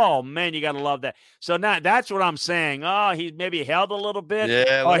block. Oh, man, you got to love that. So now that's what I'm saying. Oh, he maybe held a little bit.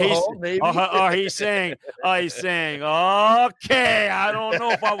 Yeah, maybe. He's saying, okay, I don't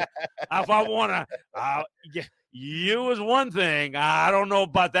know if I want to you is one thing. I don't know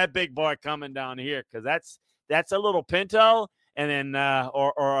about that big boy coming down here because that's a little Pinto. And then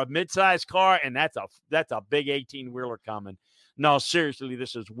or a mid-sized car, and that's a big 18-wheeler coming. No, seriously,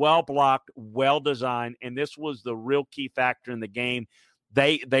 this is well blocked, well designed, and this was the real key factor in the game.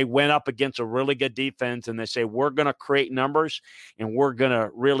 They went up against a really good defense, and they say, we're going to create numbers, and we're going to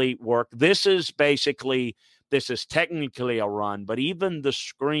really work. This is technically a run, but even the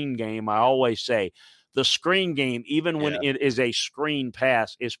screen game, I always say, the screen game, even when it is a screen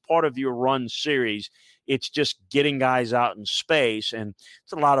pass, is part of your run series. It's just getting guys out in space, and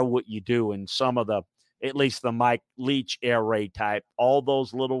it's a lot of what you do in some of at least the Mike Leach air raid type, all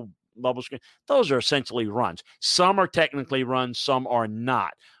those little bubble screens, those are essentially runs. Some are technically runs, some are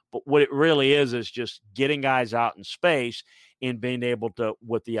not. But what it really is just getting guys out in space and being able to,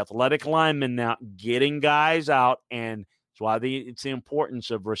 with the athletic linemen now, getting guys out, and that's why it's the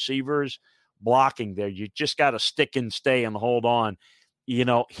importance of receivers blocking there. You just got to stick and stay and hold on.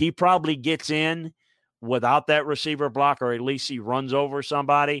 He probably gets in without that receiver block, or at least he runs over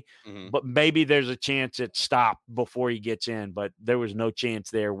somebody, but maybe there's a chance it stopped before he gets in, but there was no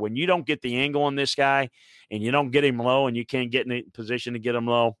chance there. When you don't get the angle on this guy and you don't get him low and you can't get in a position to get him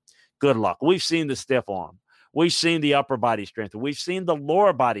low, good luck. We've seen the stiff arm. We've seen the upper body strength. We've seen the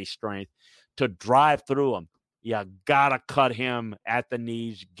lower body strength to drive through him. You got to cut him at the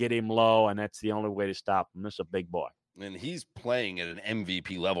knees, get him low, and that's the only way to stop him. This is a big boy. And he's playing at an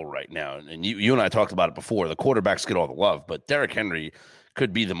MVP level right now. And you and I talked about it before. The quarterbacks get all the love, but Derrick Henry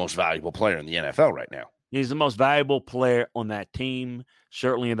could be the most valuable player in the NFL right now. He's the most valuable player on that team,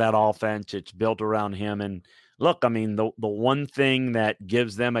 certainly in that offense. It's built around him. And look, I mean, the one thing that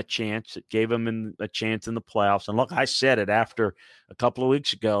gives them a chance, it gave them a chance in the playoffs. And look, I said it after a couple of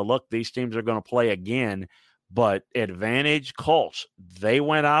weeks ago. Look, these teams are going to play again. But advantage Colts, they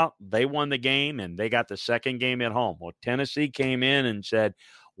went out, they won the game, and they got the second game at home. Well, Tennessee came in and said,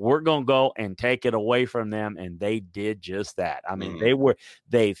 we're going to go and take it away from them, and they did just that. I mean,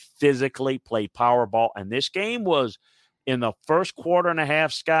 they physically played power ball, and this game was, in the first quarter and a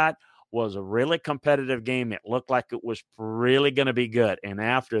half, Scott, was a really competitive game. It looked like it was really going to be good, and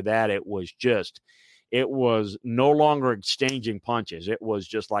after that, it was no longer exchanging punches. It was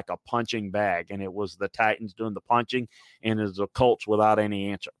just like a punching bag, and it was the Titans doing the punching, and it was the Colts without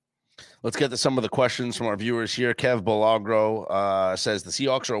any answer. Let's get to some of the questions from our viewers here. Kev Balagro says the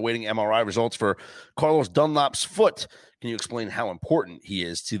Seahawks are awaiting MRI results for Carlos Dunlap's foot. Can you explain how important he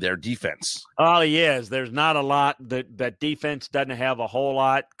is to their defense? Oh, he is. There's not a lot. That defense doesn't have a whole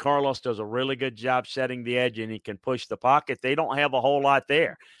lot. Carlos does a really good job setting the edge, and he can push the pocket. They don't have a whole lot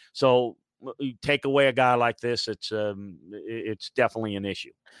there. So you take away a guy like this, it's definitely an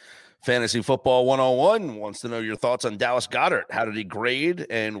issue. Fantasy Football 101 wants to know your thoughts on Dallas Goedert. How did he grade,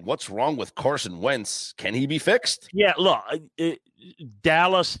 and what's wrong with Carson Wentz? Can he be fixed? Yeah, look,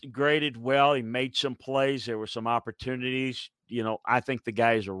 Dallas graded well. He made some plays. There were some opportunities. I think the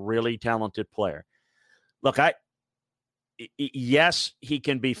guy is a really talented player. Look, yes, he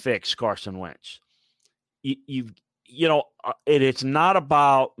can be fixed, Carson Wentz. It's not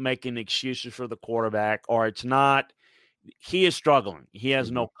about making excuses for the quarterback, or it's not. He is struggling. He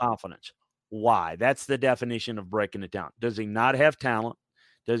has no confidence. Why? That's the definition of breaking it down. Does he not have talent?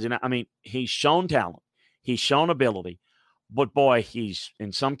 Does he not? I mean, he's shown talent. He's shown ability. But, boy, he's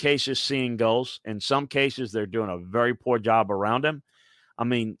in some cases seeing goals. In some cases, they're doing a very poor job around him. I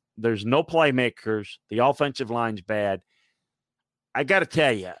mean, there's no playmakers. The offensive line's bad. I got to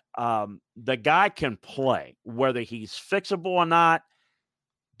tell you, the guy can play. Whether he's fixable or not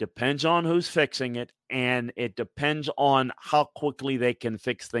depends on who's fixing it, and it depends on how quickly they can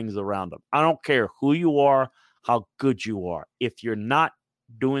fix things around him. I don't care who you are, how good you are. If you're not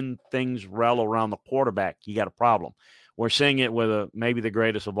doing things well around the quarterback, you got a problem. We're seeing it with maybe the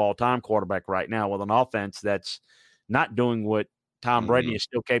greatest of all time quarterback right now, with an offense that's not doing what Tom Brady is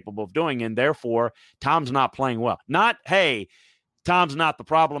still capable of doing, and therefore Tom's not playing well. Not, hey, Tom's not the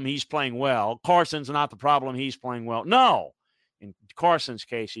problem, he's playing well. Carson's not the problem, he's playing well. No. In Carson's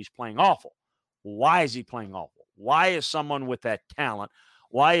case, he's playing awful. Why is he playing awful? Why is someone with that talent,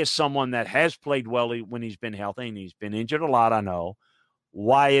 why is someone that has played well when he's been healthy, and he's been injured a lot, I know,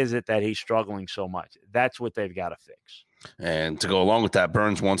 why is it that he's struggling so much? That's what they've got to fix. And to go along with that,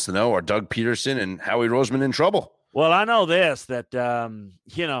 Burns wants to know, are Doug Peterson and Howie Roseman in trouble? Well, I know this, that,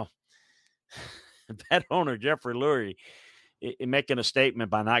 that owner, Jeffrey Lurie, making a statement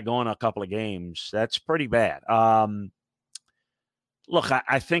by not going a couple of games, that's pretty bad. Look,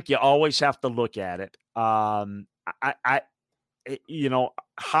 I think you always have to look at it.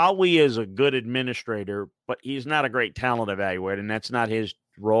 Howie is a good administrator, but he's not a great talent evaluator, and that's not his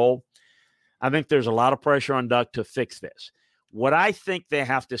role. I think there's a lot of pressure on Doug to fix this. What I think they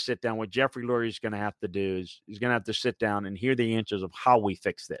have to sit down, what Jeffrey Lurie is going to have to do is he's going to have to sit down and hear the answers of how we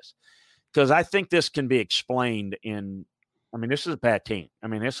fix this. Because I think this can be explained this is a bad team.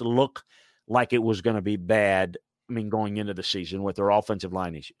 This looked like it was going to be bad, going into the season with their offensive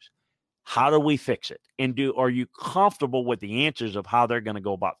line issues. How do we fix it? And are you comfortable with the answers of how they're going to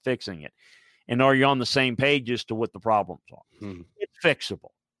go about fixing it? And are you on the same page as to what the problems are? It's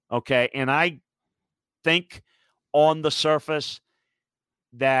fixable. Okay. And I think on the surface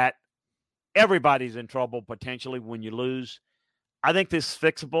that everybody's in trouble potentially when you lose. I think this is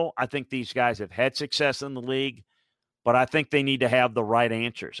fixable. I think these guys have had success in the league, but I think they need to have the right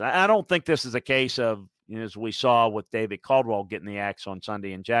answers. I don't think this is a case of, as we saw with David Caldwell getting the axe on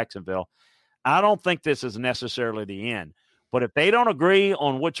Sunday in Jacksonville. I don't think this is necessarily the end. But if they don't agree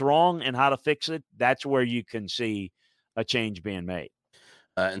on what's wrong and how to fix it, that's where you can see a change being made.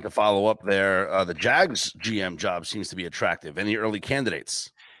 And to follow up there, the Jags GM job seems to be attractive. Any early candidates?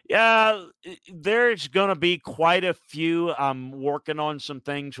 Yeah, there's going to be quite a few. I'm working on some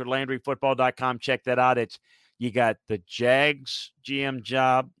things for LandryFootball.com. Check that out. You got the Jags GM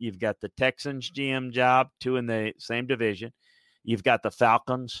job. You've got the Texans GM job, two in the same division. You've got the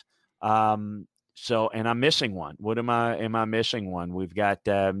Falcons. And I'm missing one. Am I missing one? We've got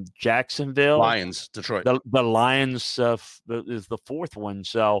Jacksonville. Lions, Detroit. The Lions is the fourth one.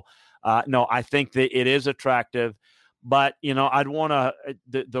 So, no, I think that it is attractive. But, I'd want to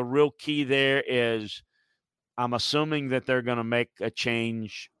the real key there is I'm assuming that they're going to make a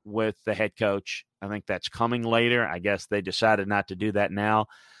change with the head coach. I think that's coming later. I guess they decided not to do that now.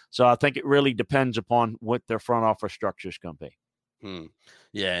 So I think it really depends upon what their front office structure is going to be.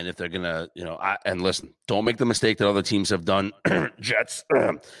 Yeah, and if they're going to, and listen, don't make the mistake that other teams have done. Jets,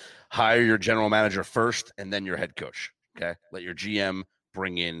 hire your general manager first and then your head coach, okay? Let your GM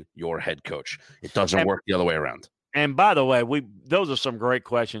bring in your head coach. It doesn't work the other way around. And by the way, those are some great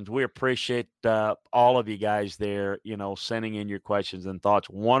questions. We appreciate all of you guys there, sending in your questions and thoughts.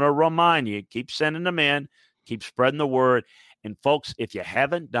 Want to remind you, keep sending them in, keep spreading the word. And folks, if you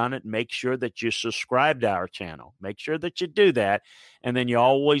haven't done it, make sure that you subscribe to our channel. Make sure that you do that. And then you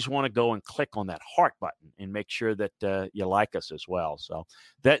always want to go and click on that heart button and make sure that you like us as well. So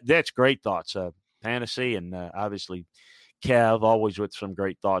that's great thoughts. Fantasy and obviously Kev, always with some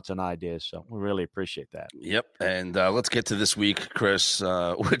great thoughts and ideas. So we really appreciate that. Yep. And let's get to this week, Chris,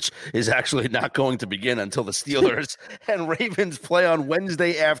 which is actually not going to begin until the Steelers and Ravens play on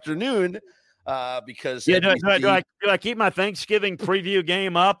Wednesday afternoon. Because do I keep my Thanksgiving preview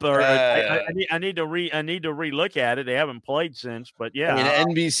game up, or I need to relook at it? They haven't played since, but yeah.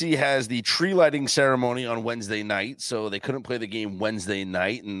 NBC has the tree lighting ceremony on Wednesday night, so they couldn't play the game Wednesday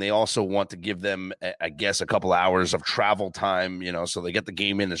night, and they also want to give them, I guess, a couple hours of travel time, so they get the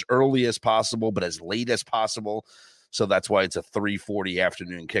game in as early as possible, but as late as possible. So that's why it's a 3:40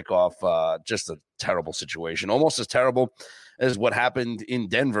 afternoon kickoff. Just a terrible situation, almost as terrible as what happened in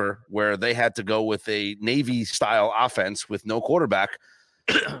Denver, where they had to go with a Navy-style offense with no quarterback.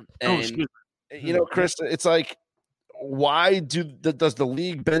 And, Chris, it's like, why does the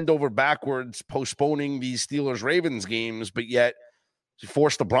league bend over backwards postponing these Steelers-Ravens games, but yet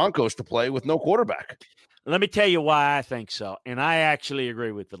force the Broncos to play with no quarterback? Let me tell you why I think so, and I actually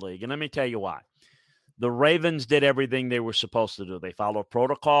agree with the league, and let me tell you why. The Ravens did everything they were supposed to do. They followed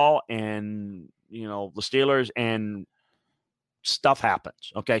protocol, and, the Steelers, and stuff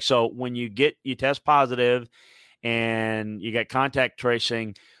happens. Okay. So when you test positive and you get contact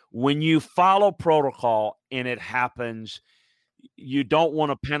tracing, when you follow protocol and it happens, you don't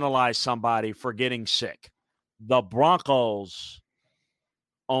want to penalize somebody for getting sick. The Broncos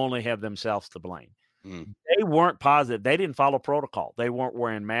only have themselves to blame. They weren't positive. They didn't follow protocol. They weren't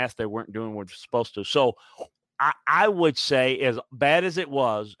wearing masks. They weren't doing what they're supposed to. So I would say, as bad as it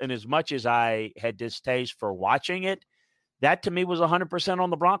was, and as much as I had distaste for watching it, that to me was 100% on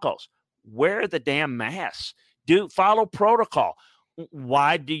the Broncos. Wear the damn masks. Follow protocol.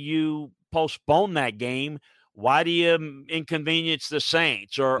 Why do you postpone that game? Why do you inconvenience the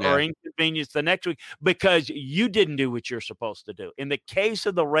Saints or inconvenience the next week? Because you didn't do what you're supposed to do. In the case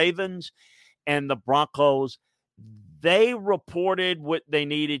of the Ravens and the Broncos, they reported what they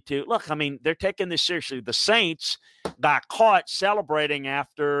needed to. Look, they're taking this seriously. The Saints got caught celebrating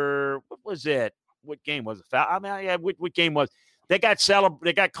after, what was it? What game was it? What game was They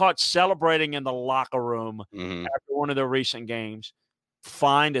got caught celebrating in the locker room Mhm. after one of their recent games.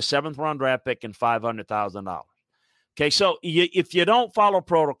 Fined a 7th-round draft pick and $500,000. Okay, so if you don't follow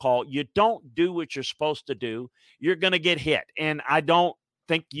protocol, you don't do what you're supposed to do, you're going to get hit. And I don't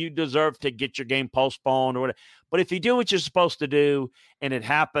think you deserve to get your game postponed or whatever. But if you do what you're supposed to do and it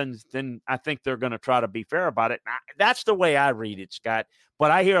happens, then I think they're going to try to be fair about it. Now, that's the way I read it, Scott.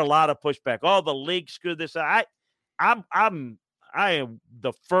 But I hear a lot of pushback. Oh, the league screwed this up. I am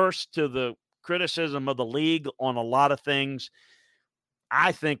the first to the criticism of the league on a lot of things.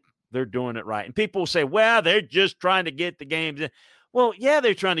 I think they're doing it right. And people will say, well, they're just trying to get the games in. Well, yeah,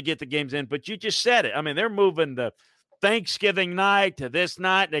 they're trying to get the games in, but you just said it. I mean, they're moving the Thanksgiving night to this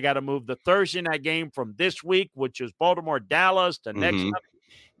night. They got to move the Thursday night game from this week, which is Baltimore-Dallas, to next Mhm.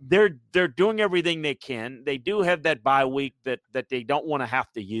 night. They're doing everything they can. They do have that bye week that they don't want to have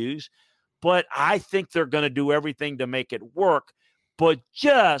to use. But I think they're going to do everything to make it work. But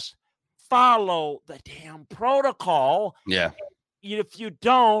just follow the damn protocol. Yeah. If you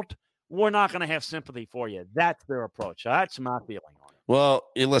don't, we're not going to have sympathy for you. That's their approach. That's my feeling on it. Well,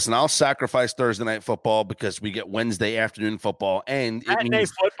 listen, I'll sacrifice Thursday night football because we get Wednesday afternoon football, and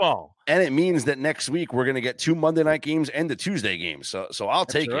it means that next week we're going to get 2 Monday night games and a Tuesday game. So I'll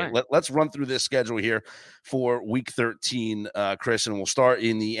take it. Let's run through this schedule here for Week 13, Chris, and we'll start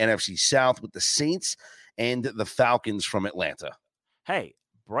in the NFC South with the Saints and the Falcons from Atlanta. Hey,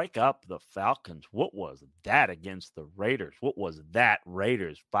 break up the Falcons. What was that against the Raiders? What was that,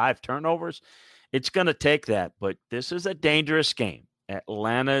 Raiders? 5 turnovers? It's going to take that, but this is a dangerous game.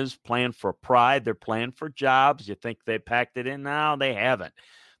 Atlanta's playing for pride. They're playing for jobs. You think they packed it in? No, they haven't.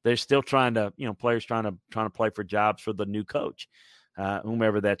 They're still trying to, players trying to play for jobs for the new coach,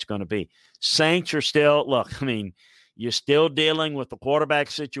 whomever that's going to be. Saints are still, look, I mean, you're still dealing with the quarterback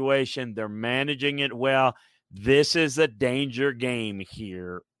situation. They're managing it well. This is a danger game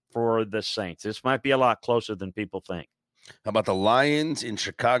here for the Saints. This might be a lot closer than people think. How about the Lions in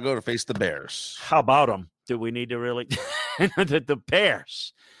Chicago to face the Bears? How about them? Do we need to really – the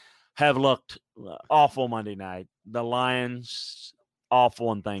Bears have looked awful Monday night. The Lions, awful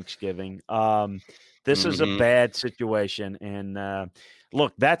on Thanksgiving. This is a bad situation. And,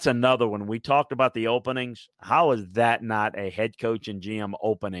 look, that's another one. We talked about the openings. How is that not a head coach and GM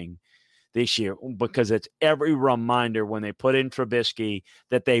opening this year? Because it's every reminder when they put in Trubisky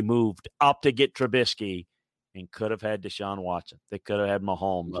that they moved up to get Trubisky and could have had Deshaun Watson. They could have had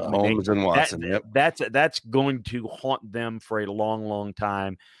Mahomes. Mahomes and Watson, yep. That's going to haunt them for a long, long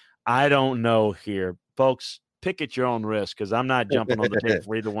time. I don't know here. Folks, pick at your own risk because I'm not jumping on the tape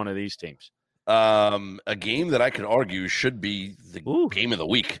for either one of these teams. A game that I could argue should be the game of the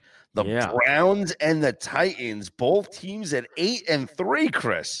week. The Browns and the Titans, both teams at 8-3,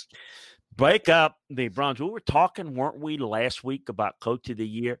 Chris. Break up the Browns. We were talking, weren't we, last week about Coach of the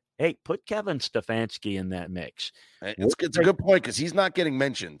Year? Hey, put Kevin Stefanski in that mix. It's a good point because he's not getting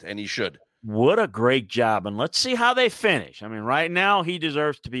mentioned, and he should. What a great job. And let's see how they finish. I mean, right now, he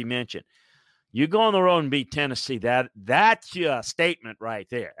deserves to be mentioned. You go on the road and beat Tennessee. That's a statement right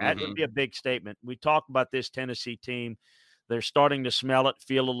there. That would be a big statement. We talk about this Tennessee team. They're starting to smell it,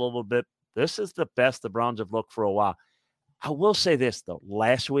 feel a little bit. This is the best the Browns have looked for a while. I will say this, though.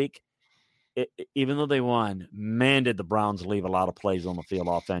 Last week, even though they won, man, did the Browns leave a lot of plays on the field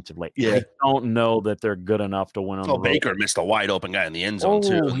offensively. Yeah. I don't know that they're good enough to win on the road. Baker missed a wide open guy in the end zone,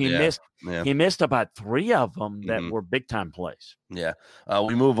 too. He missed about 3 of them that were big-time plays. Yeah.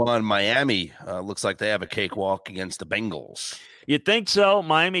 We move on. Miami looks like they have a cakewalk against the Bengals. You think so?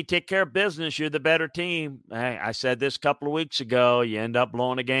 Miami, take care of business. You're the better team. Hey, I said this a couple of weeks ago. You end up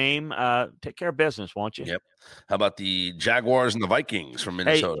blowing a game. Take care of business, won't you? Yep. How about the Jaguars and the Vikings from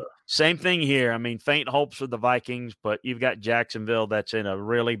Minnesota? Hey, same thing here. I mean, faint hopes for the Vikings, but you've got Jacksonville that's in a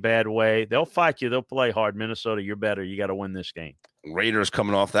really bad way. They'll fight you. They'll play hard. Minnesota, you're better. You got to win this game. Raiders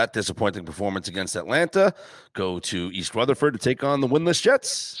coming off that disappointing performance against Atlanta go to East Rutherford to take on the winless Jets.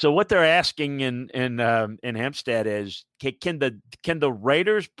 So what they're asking in Hempstead is, can the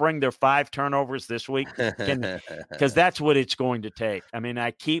Raiders bring their 5 turnovers this week? Because that's what it's going to take. I mean, I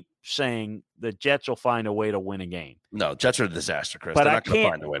keep saying the Jets will find a way to win a game. No, Jets are a disaster, Chris. But they're not going to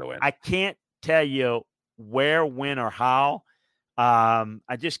find a way to win. I can't tell you where, when, or how. I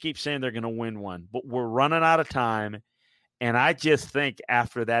just keep saying they're going to win one, but we're running out of time. And I just think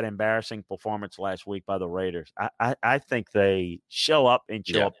after that embarrassing performance last week by the Raiders, I think they show up and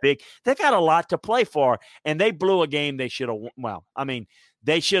show up big. They got a lot to play for, and they blew a game they should have – well, I mean,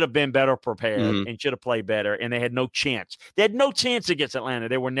 they should have been better prepared and should have played better, and they had no chance. They had no chance against Atlanta.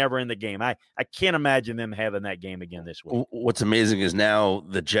 They were never in the game. I can't imagine them having that game again this week. What's amazing is now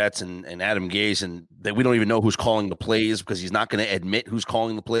the Jets and Adam Gase, and we don't even know who's calling the plays because he's not going to admit who's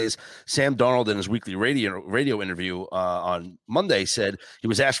calling the plays. Sam Darnold in his weekly radio interview on Monday said he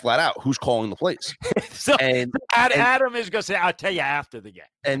was asked flat out, who's calling the plays? So Adam is going to say, I'll tell you after the game.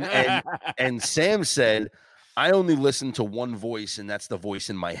 And Sam said, I only listen to one voice, and that's the voice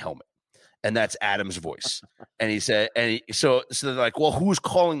in my helmet. And that's Adam's voice. And he said, so they're like, well, who's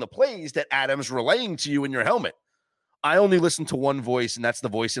calling the plays that Adam's relaying to you in your helmet? I only listen to one voice, and that's the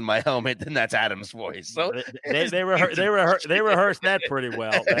voice in my helmet, and that's Adam's voice. So they rehearsed that pretty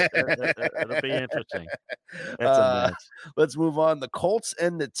well. It'll be interesting. That's a mess. Let's move on. The Colts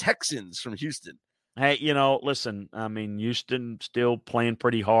and the Texans from Houston. Hey, listen, I mean, Houston still playing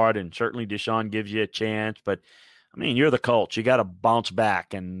pretty hard, and certainly Deshaun gives you a chance. But, I mean, you're the Colts. You got to bounce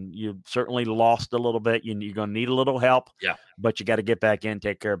back, and you certainly lost a little bit. You're going to need a little help, but you got to get back in,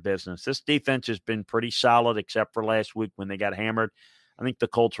 take care of business. This defense has been pretty solid except for last week when they got hammered. I think the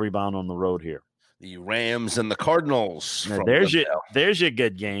Colts rebound on the road here. The Rams and the Cardinals. There's your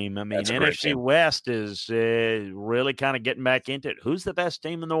good game. I mean, NFC West is really kind of getting back into it. Who's the best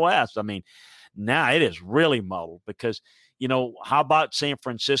team in the West? I mean, now it is really muddled because, how about San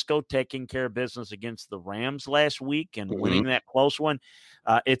Francisco taking care of business against the Rams last week and winning that close one?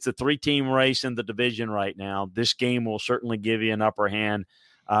 It's a 3-team race in the division right now. This game will certainly give you an upper hand.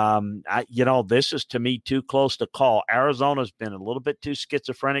 This is, to me, too close to call. Arizona's been a little bit too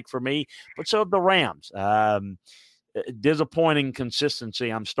schizophrenic for me, but so have the Rams. Disappointing consistency.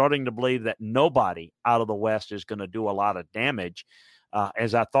 I'm starting to believe that nobody out of the West is going to do a lot of damage.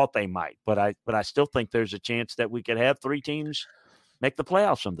 As I thought they might, but I still think there's a chance that we could have 3 teams make the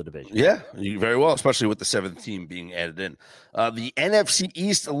playoffs from the division. Yeah, very well, especially with the 7th team being added in. The NFC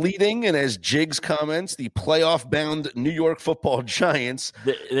East leading, and as Jiggs comments, the playoff-bound New York Football Giants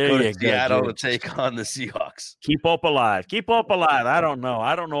go to Seattle to take on the Seahawks. Keep hope alive. Keep hope alive. I don't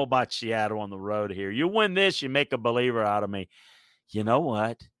know about Seattle on the road here. You win this, you make a believer out of me. You know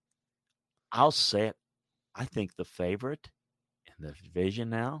what? I'll say it. I think the favorite the division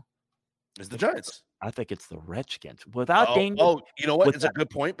now is the Giants. I think it's the Redskins without Daniel. Oh, you know what? It's a good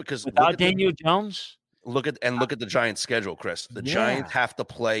point because without Daniel Jones. Look at the Giants' schedule, Chris. The Giants have to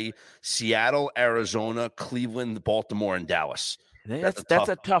play Seattle, Arizona, Cleveland, Baltimore, and Dallas. That's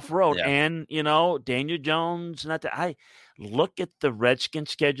a tough road. Yeah. And Daniel Jones. I look at the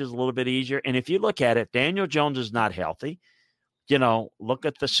Redskins' schedule a little bit easier. And if you look at it, Daniel Jones is not healthy. Look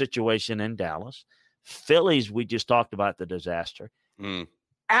at the situation in Dallas. Phillies, we just talked about the disaster.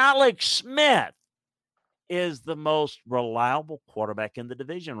 Alex Smith is the most reliable quarterback in the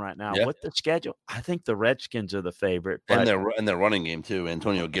division right now. With the schedule, I think the Redskins are the favorite. And their running game too.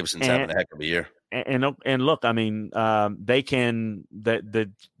 Antonio Gibson's having a heck of a year. And look, I mean, they can the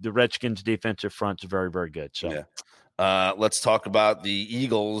Redskins' defensive front's very, very good. So. Let's talk about the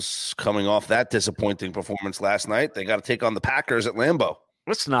Eagles coming off that disappointing performance last night. They got to take on the Packers at Lambeau.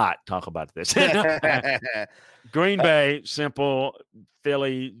 Let's not talk about this. Green Bay, simple.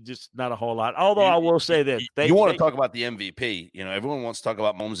 Philly, just not a whole lot. Although I will say this. You want to talk about the MVP. Everyone wants to talk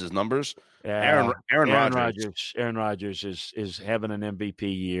about Mahomes' numbers. Aaron Rodgers is having an MVP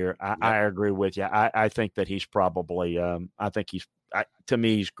year. I agree with you. I think that he's probably to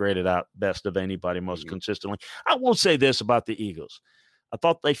me, he's graded out best of anybody most consistently. I will say this about the Eagles. I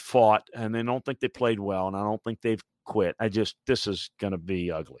thought they fought, and I don't think they played well, and I don't think they've quit. This is going to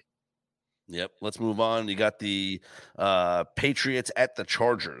be ugly. Yep. Let's move on. You got the Patriots at the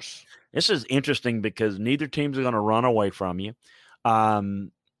Chargers. This is interesting because neither team's going to run away from you. I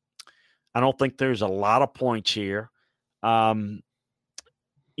don't think there's a lot of points here.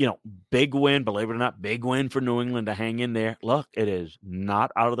 Big win, believe it or not, big win for New England to hang in there. Look, it is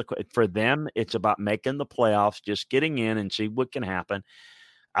not out of the – for them, it's about making the playoffs, just getting in and see what can happen.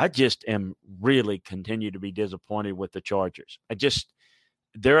 I just am really continue to be disappointed with the Chargers.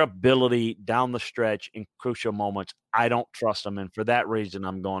 Their ability down the stretch in crucial moments, I don't trust them. And for that reason,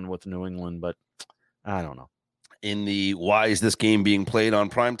 I'm going with New England, but I don't know. In the why is this game being played on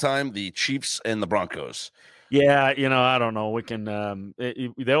primetime, the Chiefs and the Broncos. Yeah, I don't know. We can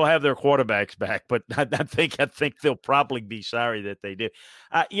they'll have their quarterbacks back, but I think they'll probably be sorry that they did.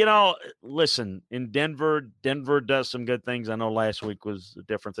 Listen, in Denver does some good things. I know last week was a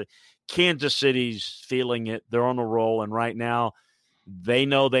different thing. Kansas City's feeling it. They're on a roll, and right now they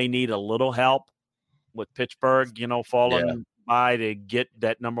know they need a little help with Pittsburgh, falling by to get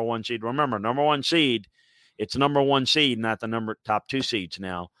that number 1 seed. Remember, number 1 seed, it's number 1 seed, not the top 2 seeds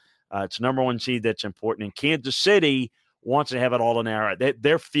now. It's number 1 seed that's important. And Kansas City wants to have it all in there.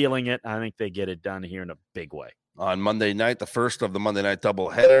 They're feeling it. I think they get it done here in a big way. On Monday night, the first of the Monday night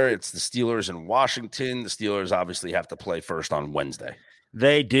doubleheader, it's the Steelers in Washington. The Steelers obviously have to play first on Wednesday.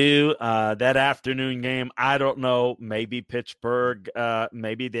 They do. That afternoon game, I don't know. Maybe Pittsburgh,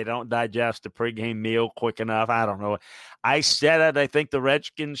 maybe they don't digest the pregame meal quick enough. I don't know. I said it. I think the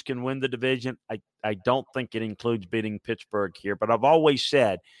Redskins can win the division. I don't think it includes beating Pittsburgh here, but I've always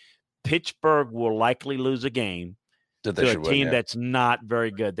said Pittsburgh will likely lose a game to a team that's not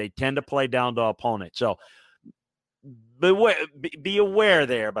very good. They tend to play down to opponents. So be aware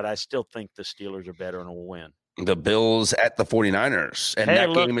there, but I still think the Steelers are better and will win. The Bills at the 49ers, and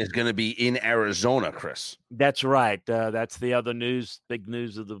game is going to be in Arizona, Chris. That's right. That's the other news. Big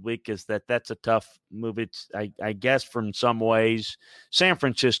news of the week is that's a tough move. It's, I guess, from some ways, San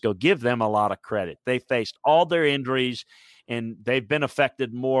Francisco, give them a lot of credit. They faced all their injuries, and they've been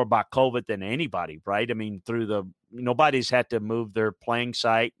affected more by COVID than anybody, right? I mean, nobody's had to move their playing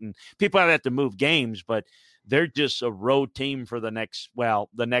site, and people have had to move games, but they're just a road team for the next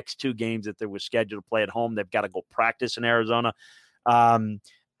 2 games that they were scheduled to play at home. They've got to go practice in Arizona. I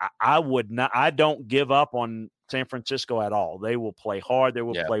don't give up on San Francisco at all. They will play hard. They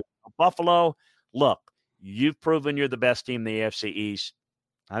will play Buffalo. Look, you've proven you're the best team in the AFC East.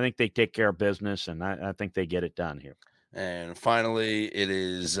 I think they take care of business, and I think they get it done here. And finally, it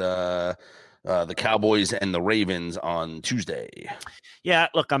is the Cowboys and the Ravens on Tuesday. Yeah,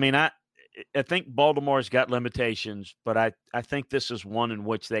 look, I mean, I think Baltimore's got limitations, but I think this is one in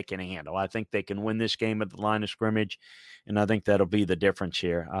which they can handle. I think they can win this game at the line of scrimmage, and I think that'll be the difference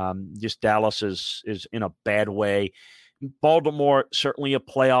here. Just Dallas is in a bad way. Baltimore, certainly a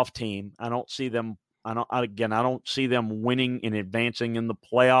playoff team. I don't see them winning and advancing in the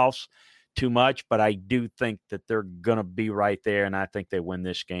playoffs too much, but I do think that they're going to be right there, and I think they win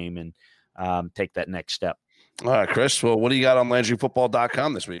this game and take that next step. All right, Chris. Well, what do you got on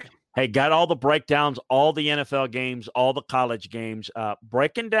LandryFootball.com this week? Hey, got all the breakdowns, all the NFL games, all the college games.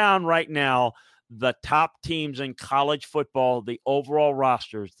 Breaking down right now the top teams in college football, the overall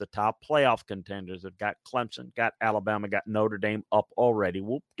rosters, the top playoff contenders. They've got Clemson, got Alabama, got Notre Dame up already.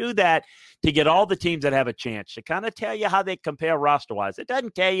 We'll do that to get all the teams that have a chance to kind of tell you how they compare roster-wise. It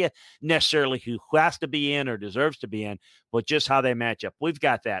doesn't tell you necessarily who has to be in or deserves to be in, but just how they match up. We've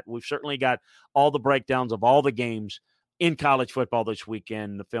got that. We've certainly got all the breakdowns of all the games in college football this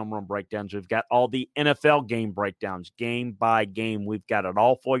weekend, the film room breakdowns. We've got all the NFL game breakdowns, game by game. We've got it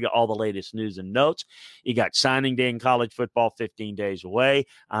all for you, all the latest news and notes. You got signing day in college football 15 days away.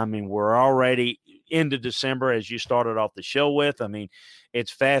 I mean, we're already into December, as you started off the show with. I mean,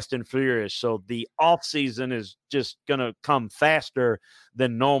 it's fast and furious. So the offseason is just going to come faster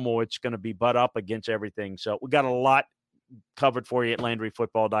than normal. It's going to be butt up against everything. So we got a lot covered for you at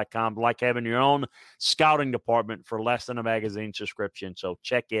LandryFootball.com. Like having your own scouting department for less than a magazine subscription. So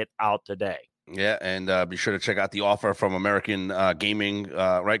check it out today. Yeah, and be sure to check out the offer from American Gaming,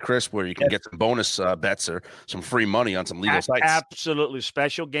 right, Chris, where you can get some bonus bets or some free money on some legal sites. Absolutely.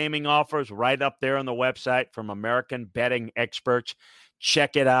 Special gaming offers right up there on the website from American Betting Experts.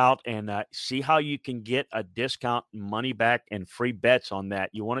 Check it out and see how you can get a discount, money back, and free bets on that.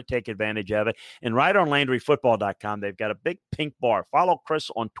 You want to take advantage of it. And right on LandryFootball.com, they've got a big pink bar. Follow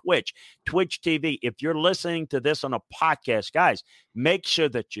Chris on Twitch TV. If you're listening to this on a podcast, guys, make sure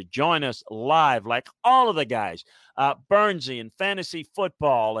that you join us live like all of the guys. Burnsy and Fantasy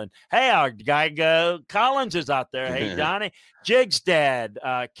Football. And, hey, our guy Collins is out there. Hey, Donnie. Jig's dad,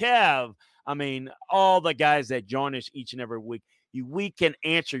 Kev. I mean, all the guys that join us each and every week. We can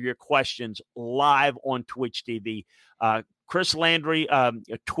answer your questions live on Twitch TV. Chris Landry,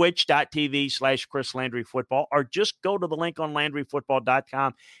 twitch.tv/Chris Landry Football, or just go to the link on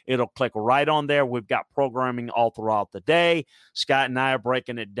LandryFootball.com. It'll click right on there. We've got programming all throughout the day. Scott and I are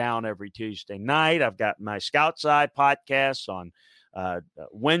breaking it down every Tuesday night. I've got my Scout Side podcasts on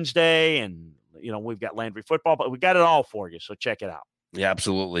Wednesday, and, we've got Landry Football, but we got it all for you, so check it out. Yeah,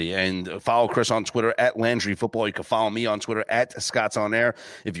 absolutely. And follow Chris on Twitter at Landry Football. You can follow me on Twitter at Scott's On Air.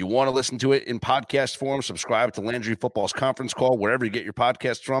 If you want to listen to it in podcast form, subscribe to Landry Football's conference call, wherever you get your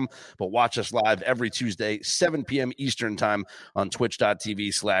podcasts from. But watch us live every Tuesday, 7 p.m. Eastern time on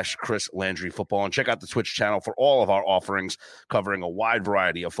twitch.tv/Chris Landry Football. And check out the Twitch channel for all of our offerings covering a wide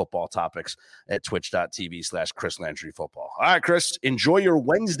variety of football topics at twitch.tv/Chris Landry Football. All right, Chris, enjoy your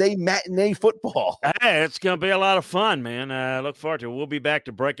Wednesday matinee football. Hey, it's going to be a lot of fun, man. Look forward to it. We'll be back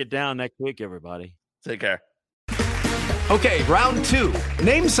to break it down next week, everybody. Take care. Okay, round 2.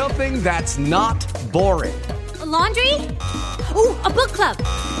 Name something that's not boring. A laundry? Ooh, a book club.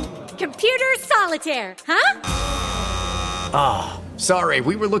 Computer solitaire, huh? Ah, sorry,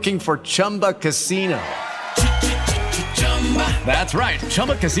 we were looking for Chumba Casino. That's right.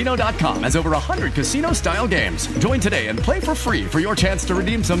 ChumbaCasino.com has over 100 casino-style games. Join today and play for free for your chance to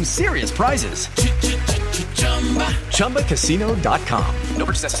redeem some serious prizes. ChumbaCasino.com. No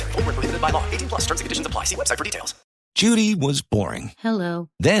purchase necessary. Void where prohibited by law. 18 plus. Terms and conditions apply. See website for details. Judy was boring. Hello.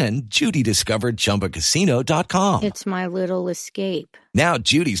 Then Judy discovered ChumbaCasino.com. It's my little escape. Now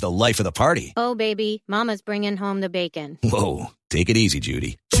Judy's the life of the party. Oh, baby, mama's bringing home the bacon. Whoa, take it easy,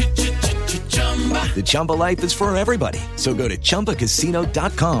 Judy. The Chumba life is for everybody. So go to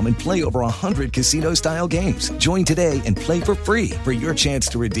ChumbaCasino.com and play over 100 casino-style games. Join today and play for free for your chance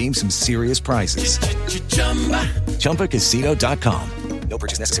to redeem some serious prizes. ChumbaCasino.com. No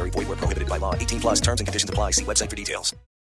purchase necessary. Void where prohibited by law. 18 plus terms and conditions apply. See website for details.